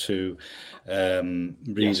familiar to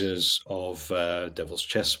readers of Devil's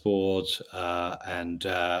Chessboard and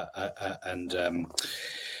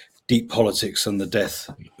Deep Politics and the Death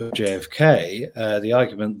of JFK. The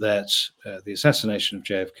argument that the assassination of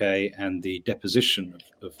JFK and the deposition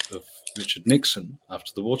of Richard Nixon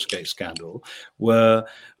after the Watergate scandal were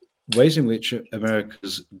ways in which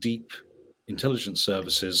America's deep intelligence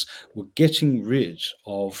services were getting rid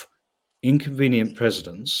of inconvenient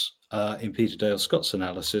presidents, in Peter Dale Scott's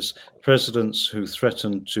analysis, presidents who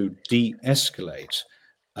threatened to de-escalate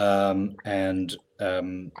and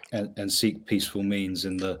seek peaceful means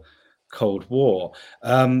in the Cold War.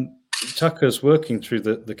 Tucker's working through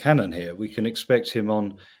the canon here. We can expect him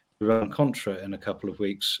on Iran-Contra in a couple of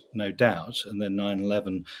weeks, no doubt, and then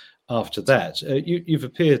 9/11 after that. You've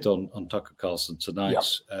appeared on Tucker Carlson tonight,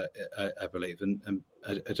 I believe, and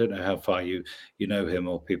I don't know how far you know him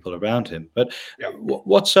or people around him, but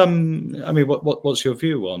what's your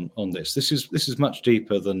view on this? This is much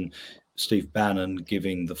deeper than Steve Bannon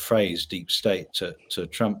giving the phrase "deep state" to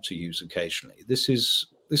Trump to use occasionally. This is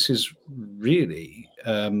really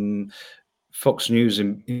Fox News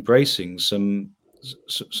embracing some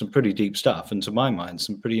pretty deep stuff, and to my mind,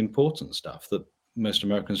 some pretty important stuff that most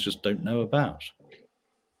Americans just don't know about.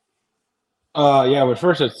 But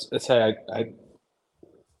first, let's say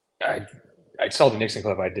I saw the Nixon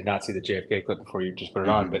clip. I did not see the JFK clip before you just put it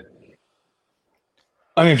on. But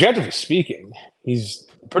I mean, objectively speaking, he's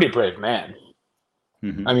a pretty brave man.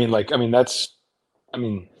 That's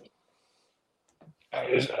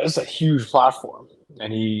a huge platform,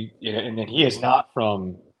 and he is not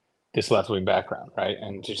from this left-wing background, right?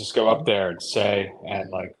 And to just go up there and say,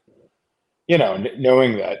 and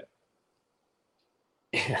knowing that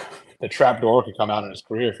the trap door could come out in his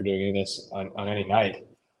career for doing this on any night,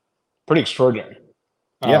 pretty extraordinary.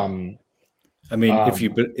 Yeah.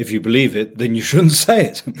 If you believe it, then you shouldn't say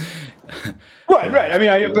it. Right.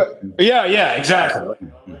 Exactly.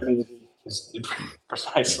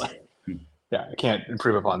 Precisely. Yeah, I can't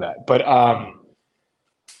improve upon that. But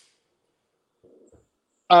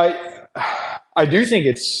I do think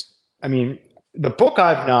it's. The book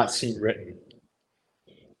I've not seen written,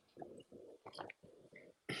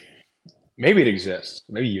 maybe it exists,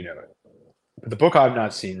 maybe you know it, but the book I've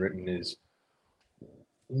not seen written is,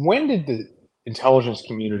 when did the intelligence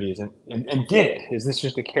communities, and did, is this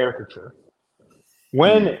just a caricature?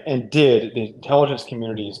 When and did the intelligence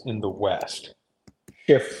communities in the West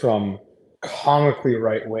shift from comically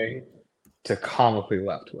right wing to comically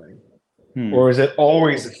left wing? Or is it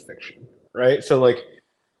always a fiction, right? So like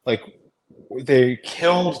they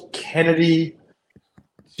killed Kennedy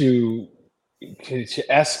to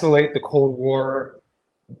escalate the Cold War,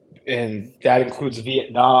 and that includes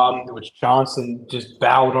Vietnam, which Johnson just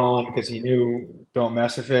bowed on because he knew don't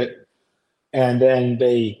mess with it. And then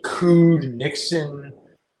they cooed Nixon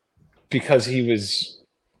because he was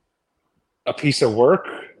a piece of work.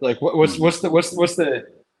 Like what's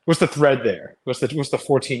the thread there? What's the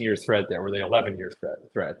 14-year thread there, or the 11-year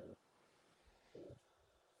thread?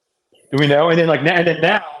 Do we know? And then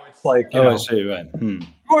now it's like, I see, right.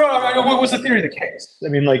 What was the theory of the case? I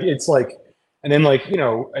mean, like, it's like, and then like,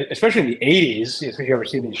 especially in the 80s, if you ever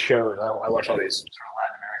see these shows, I watch all these sort of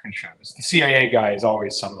Latin American shows. The CIA guy is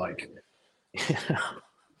always some like,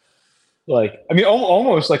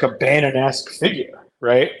 almost like a Bannon-esque figure,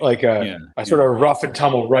 right? Like a sort of rough and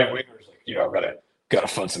tumble right winger, like, gotta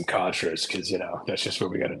fund some Contras because that's just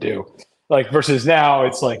what we got to do. Like versus now,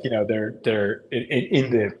 it's like they're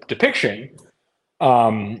in the depiction.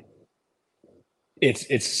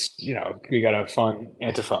 It's we got to fund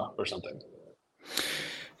Antifa or something.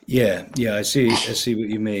 Yeah, I see what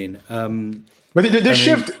you mean. But the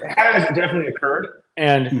shift has definitely occurred,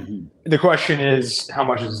 and the question is, how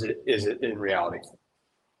much is it in reality?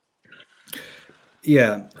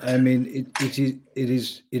 Yeah, I mean, it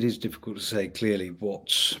is difficult to say clearly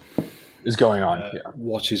what is going on.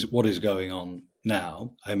 What is going on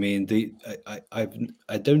now? I mean,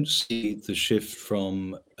 I don't see the shift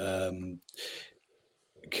from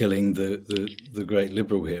killing the great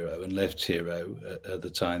liberal hero and left hero at the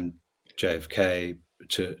time, JFK,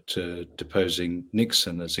 to deposing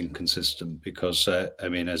Nixon as inconsistent, because as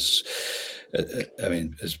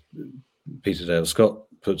Peter Dale Scott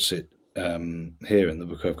puts it here in the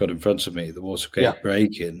book I've got in front of me, the Watergate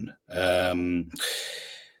break-in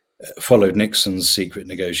followed Nixon's secret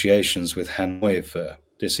negotiations with Hanoi for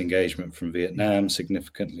disengagement from Vietnam,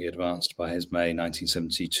 significantly advanced by his May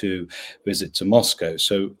 1972 visit to Moscow.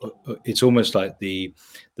 So it's almost like the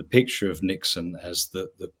picture of Nixon as the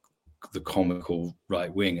comical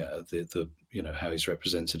right winger, the how he's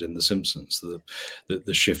represented in The Simpsons,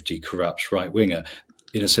 the shifty, corrupt right winger.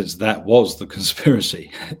 In a sense, that was the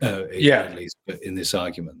conspiracy, at least in this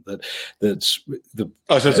argument. It's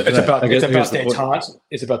about détente.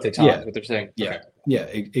 It's about détente. What they're saying.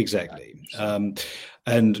 Exactly. I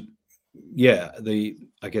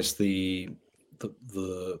guess the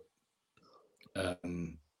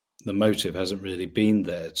motive hasn't really been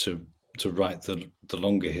there to write the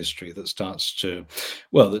longer history that starts to,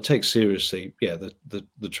 that takes seriously,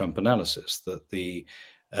 the Trump analysis that the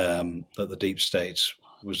deep state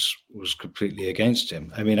was completely against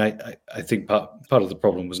him. I mean, I think part of the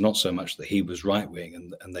problem was not so much that he was right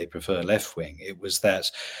wing and they prefer left wing. It was that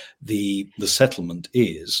the settlement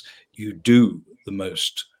is, you do the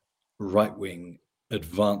most right wing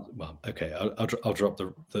advanced. Well, okay, I'll drop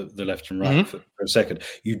the left and right for a second.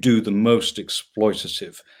 You do the most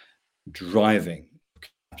exploitative driving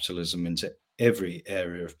capitalism into every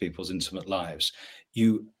area of people's intimate lives.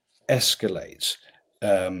 You escalate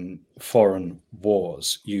foreign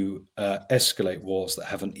wars. You escalate wars that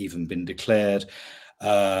haven't even been declared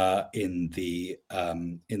in the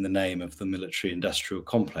name of the military-industrial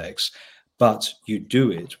complex, but you do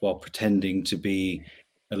it while pretending to be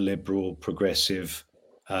a liberal, progressive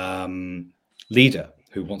leader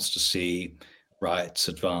who wants to see rights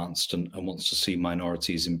advanced and wants to see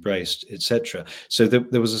minorities embraced, etc. So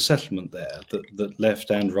there was a settlement there that left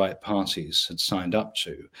and right parties had signed up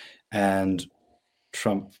to, and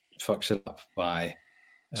Trump fucks it up by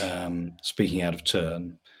speaking out of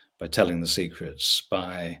turn, by telling the secrets,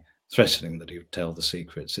 by threatening that he would tell the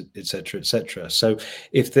secrets, etc., etc. So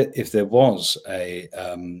if there was a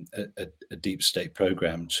deep state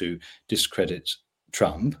program to discredit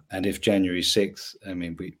Trump, and if January 6th, I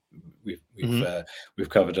mean, we've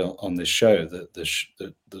covered on this show that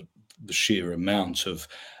the sheer amount of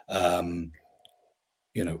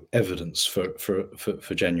evidence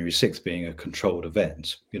for January 6th being a controlled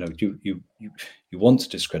event. You want to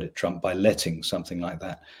discredit Trump by letting something like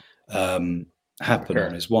that happen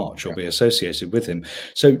on his watch or be associated with him.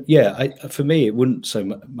 So yeah, for me, it wouldn't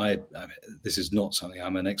this is not something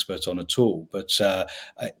I'm an expert on at all, but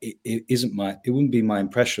it wouldn't be my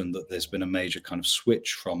impression that there's been a major kind of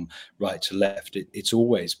switch from right to left. It's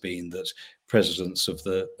always been that presidents of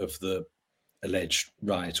the alleged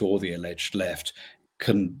right or the alleged left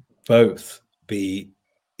can both be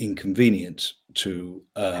inconvenient to.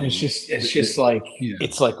 And it's just like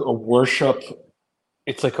it's like a worship.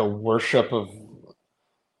 It's like a worship of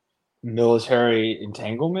military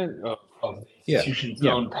entanglement of the institution's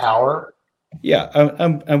own power. Yeah,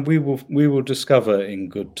 and we will discover in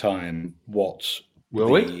good time what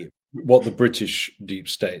the British deep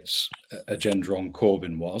state's agenda on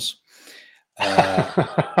Corbyn was,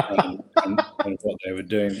 and what they were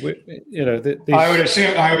doing. I would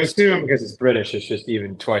assume because it's British, it's just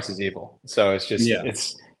even twice as evil. So it's just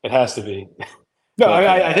it has to be. No,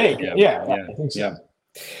 I think I think so.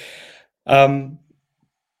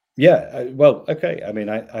 Well, okay. I mean,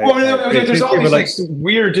 there's all these like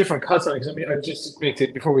weird different cuts on it. I mean, I just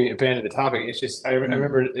before we abandon the topic, it's just I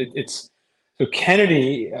remember it's so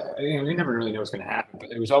Kennedy. We never really know what's going to happen,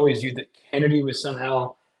 but it was always viewed that Kennedy was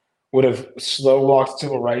somehow would have slow walked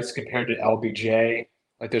civil rights compared to LBJ.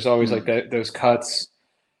 Like there's always like those cuts,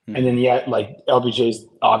 and then like LBJ's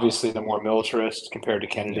obviously the more militarist compared to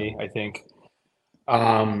Kennedy, I think.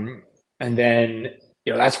 And then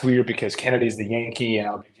that's weird because Kennedy's the Yankee and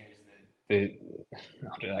LBJ's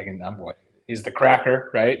he's the cracker,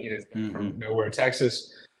 right? He's from nowhere,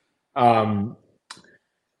 Texas. And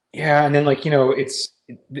then I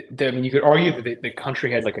mean, you could argue that the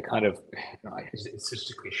country had like a kind of, it's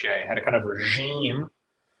just a cliche, had a kind of regime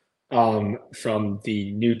from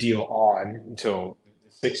the New Deal on until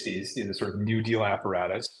the 60s, the sort of New Deal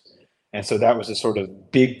apparatus. And so that was a sort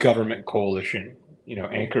of big government coalition,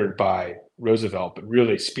 anchored by Roosevelt, but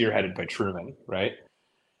really spearheaded by Truman, right?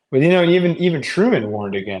 But even Truman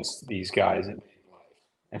warned against these guys, and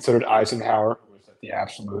so did Eisenhower, who was at the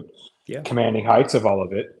absolute commanding heights of all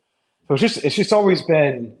of it. So it's just always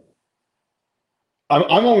been.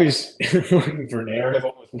 I'm always looking for narrative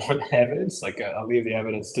almost more than evidence. Like I'll leave the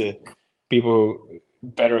evidence to people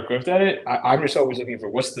better equipped at it. I'm just always looking for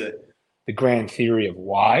what's the grand theory of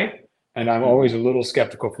why, and I'm always a little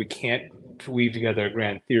skeptical if we can't weave together a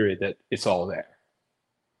grand theory that it's all there.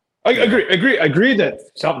 I agree that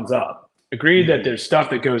something's up. Agree that there's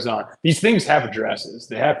stuff that goes on. These things have addresses.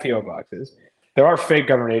 They have PO boxes. There are fake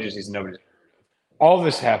government agencies nobody's heard of. All of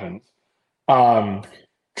this happens. Trump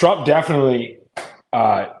definitely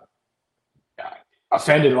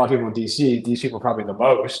offended a lot of people in DC. These people probably the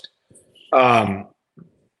most. The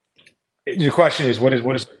question is, what is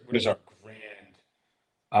our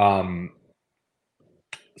grand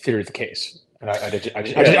theory of the case? And I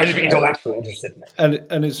just be intellectually interested in it.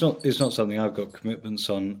 And it's not something I've got commitments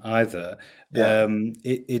on either. Yeah.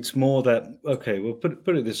 It's more that well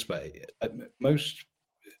put it this way: most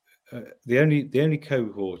the only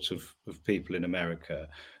cohort of people in America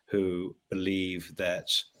who believe that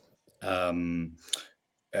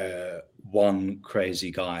one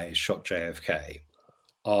crazy guy shot JFK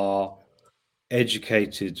are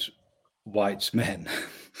educated white men.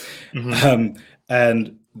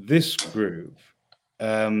 And this group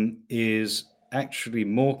is actually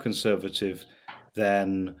more conservative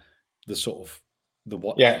than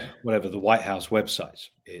whatever the White House website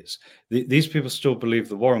is. These people still believe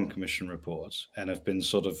the Warren Commission report and have been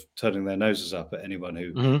sort of turning their noses up at anyone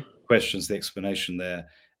who questions the explanation there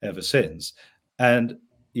ever since. And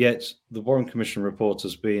yet the Warren Commission report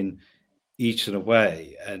has been eaten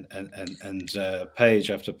away, and page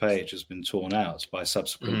after page has been torn out by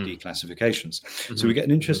subsequent declassifications. So we get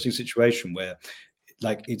an interesting situation where,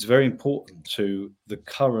 like, it's very important to the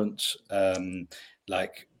current, the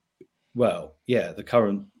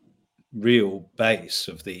current real base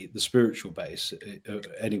of the spiritual base,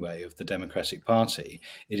 anyway, of the Democratic Party.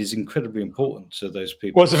 It is incredibly important to those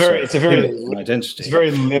people. Well, it's a very identity. It's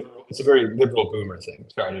very liberal. It's a very liberal boomer thing.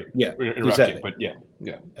 Sorry to interrupt exactly. you, but yeah.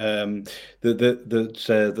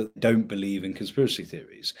 That don't believe in conspiracy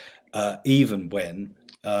theories, even when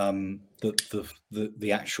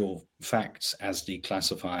the actual facts, as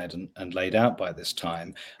declassified and laid out by this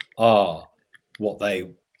time, are what they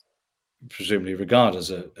presumably regard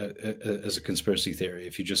as a conspiracy theory.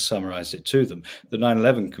 If you just summarized it to them, the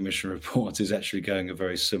 9/11 Commission report is actually going a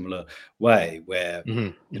very similar way, where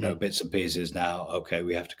bits and pieces now. Okay,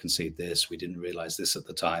 we have to concede this. We didn't realize this at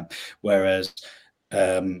the time. Whereas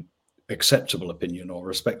acceptable opinion or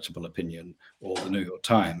respectable opinion, or the New York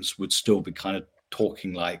Times, would still be kind of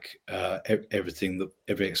talking like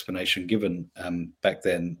every explanation given back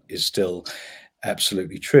then is still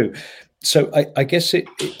absolutely true. So I guess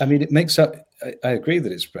I mean, it makes up. I agree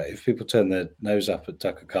that it's brave. People turn their nose up at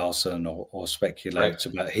Tucker Carlson or speculate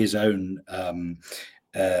about his own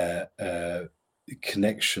uh, uh,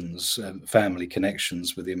 connections, family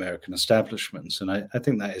connections with the American establishment. And I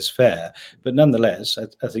think that is fair. But nonetheless,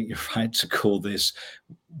 I think you're right to call this,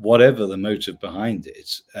 whatever the motive behind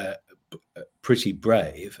it, pretty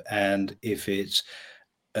brave. And if it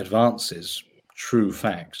advances true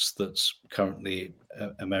facts that currently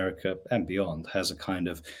America and beyond has a kind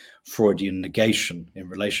of Freudian negation in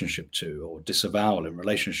relationship to, or disavowal in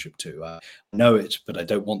relationship to. I know it, but I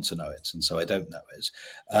don't want to know it, and so I don't know it.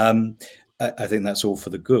 I think that's all for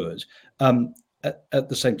the good. At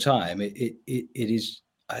the same time, it is.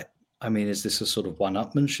 I mean, is this a sort of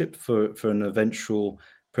one-upmanship for an eventual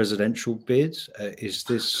presidential bid? Is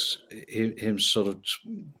this him sort of,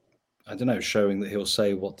 I don't know, showing that he'll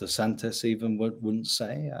say what DeSantis even wouldn't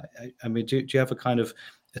say? I mean, do you have a kind of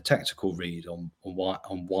a tactical read on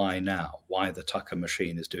why now, why the Tucker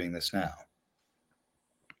machine is doing this now?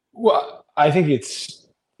 Well, I think he's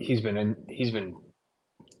been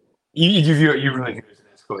you really think there's an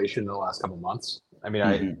escalation in the last couple of months. I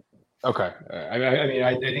mean, okay.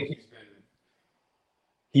 I think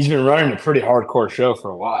he's been running a pretty hardcore show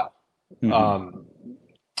for a while.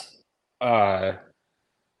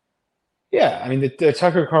 Yeah, I mean, the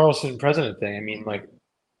Tucker Carlson president thing, I mean, like,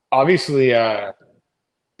 obviously,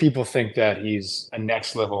 people think that he's a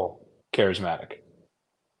next level charismatic.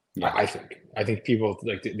 Yeah. I think people,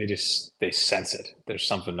 like, they sense it. There's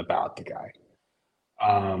something about the guy.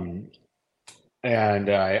 And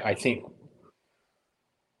I think,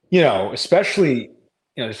 especially,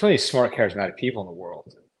 there's plenty of smart, charismatic people in the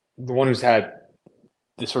world. The one who's had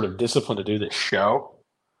this sort of discipline to do this show,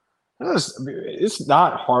 it's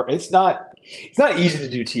not hard. It's not easy to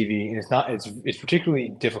do TV, and it's particularly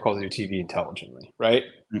difficult to do TV intelligently, right?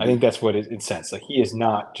 I think that's what it sense. Like, he is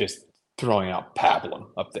not just throwing out pablum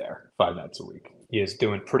up there 5 nights a week. He is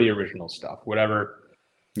doing pretty original stuff, whatever.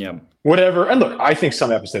 Yeah. Whatever. And look, I think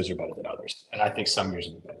some episodes are better than others, and I think some years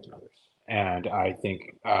are better than others, and I think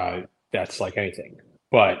that's like anything.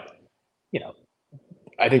 But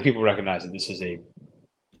I think people recognize that this is a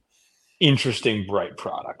interesting, bright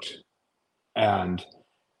product. And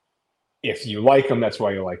if you like him, that's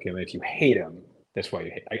why you like him. If you hate him, that's why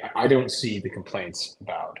you hate him. I don't see the complaints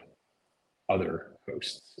about other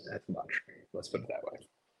hosts as much. Let's put it that way.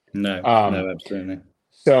 No, absolutely.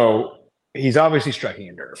 So he's obviously striking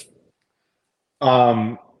a nerve.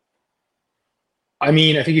 I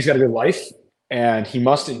mean, I think he's got a good life, and he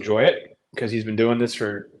must enjoy it because he's been doing this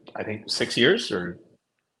for, I think, 6 years or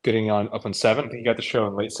getting up on 7. I think he got the show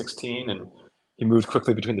in late 2016, and he moved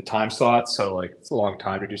quickly between the time slots. So, like, it's a long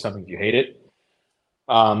time to do something if you hate it.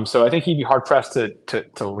 So I think he'd be hard pressed to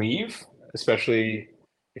leave, especially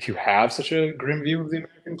if you have such a grim view of the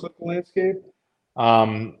American political landscape. But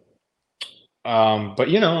on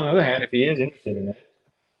the other hand, if he is interested in it,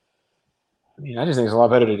 I mean, I just think it's a lot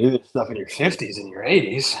better to do this stuff in your 50s than your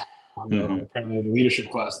 80s. Apparently, the leadership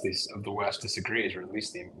class of the West disagrees, or at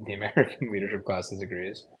least the American leadership class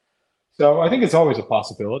disagrees. So I think it's always a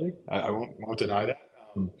possibility. I won't deny that.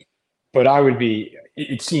 But I would be.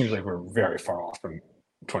 It seems like we're very far off from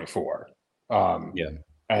 24. And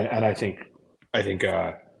I think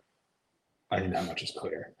that much is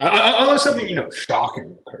clear. Unless something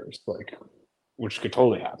shocking occurs, like, which could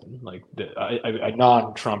totally happen, like a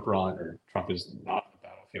non-Trump run, or Trump is not on the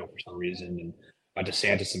battlefield for some reason, and a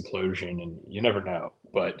DeSantis implosion, and you never know.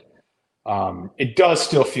 But it does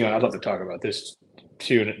still feel, and I'd love to talk about this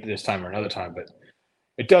too this time or another time, but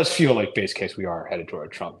it does feel like base case we are headed toward a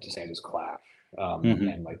Trump-DeSantis clash,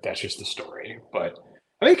 and like that's just the story. But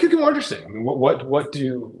I mean, it could get more interesting. I mean, what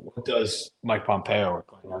does Mike Pompeo or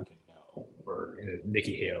Glenn Youngkin know, or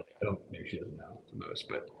Nikki Haley? Maybe she doesn't know the most,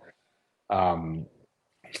 but I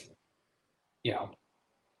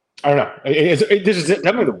don't know. This is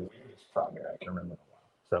definitely the weirdest project I can remember.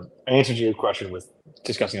 So, I answered your question with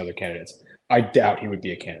discussing other candidates. I doubt he would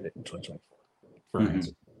be a candidate in 2024.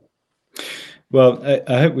 Well,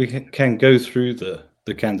 I hope we can go through the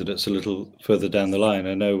candidates a little further down the line.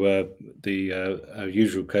 I know our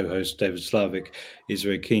usual co-host David Slavic is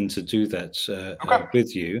very keen to do that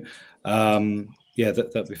with you.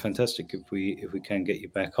 That'd be fantastic if we can get you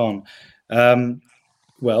back on.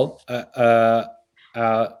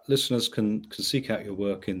 Our listeners can seek out your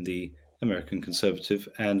work in the American Conservative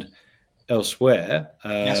and elsewhere.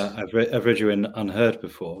 Yes. I've read you in Unheard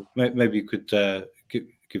before. Maybe you could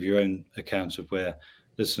give your own account of where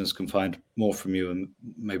listeners can find more from you, and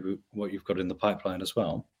maybe what you've got in the pipeline as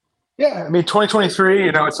well. Yeah, I mean, 2023.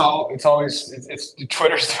 It's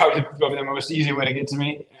Twitter's probably the most easy way to get to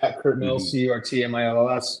me at Curt Mills,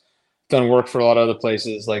 CURTMILLS. Done work for a lot of other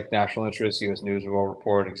places like National Interest, U.S. News and World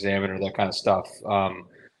Report, Examiner, that kind of stuff.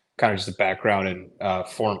 Kind of just a background in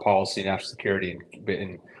foreign policy, national security,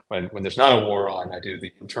 and when there's not a war on, I do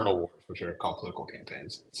the internal wars, which are called political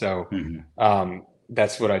campaigns. So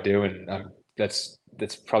that's what I do, and that's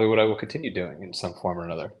probably what I will continue doing in some form or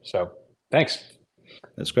another. So thanks.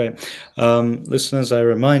 That's great. Listeners, I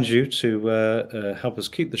remind you to help us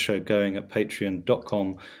keep the show going at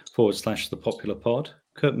patreon.com/thepopularpod.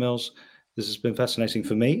 Curt Mills, this has been fascinating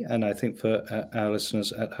for me, and I think for our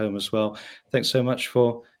listeners at home as well. Thanks so much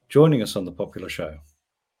for joining us on The Popular Show.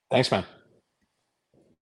 Thanks, man.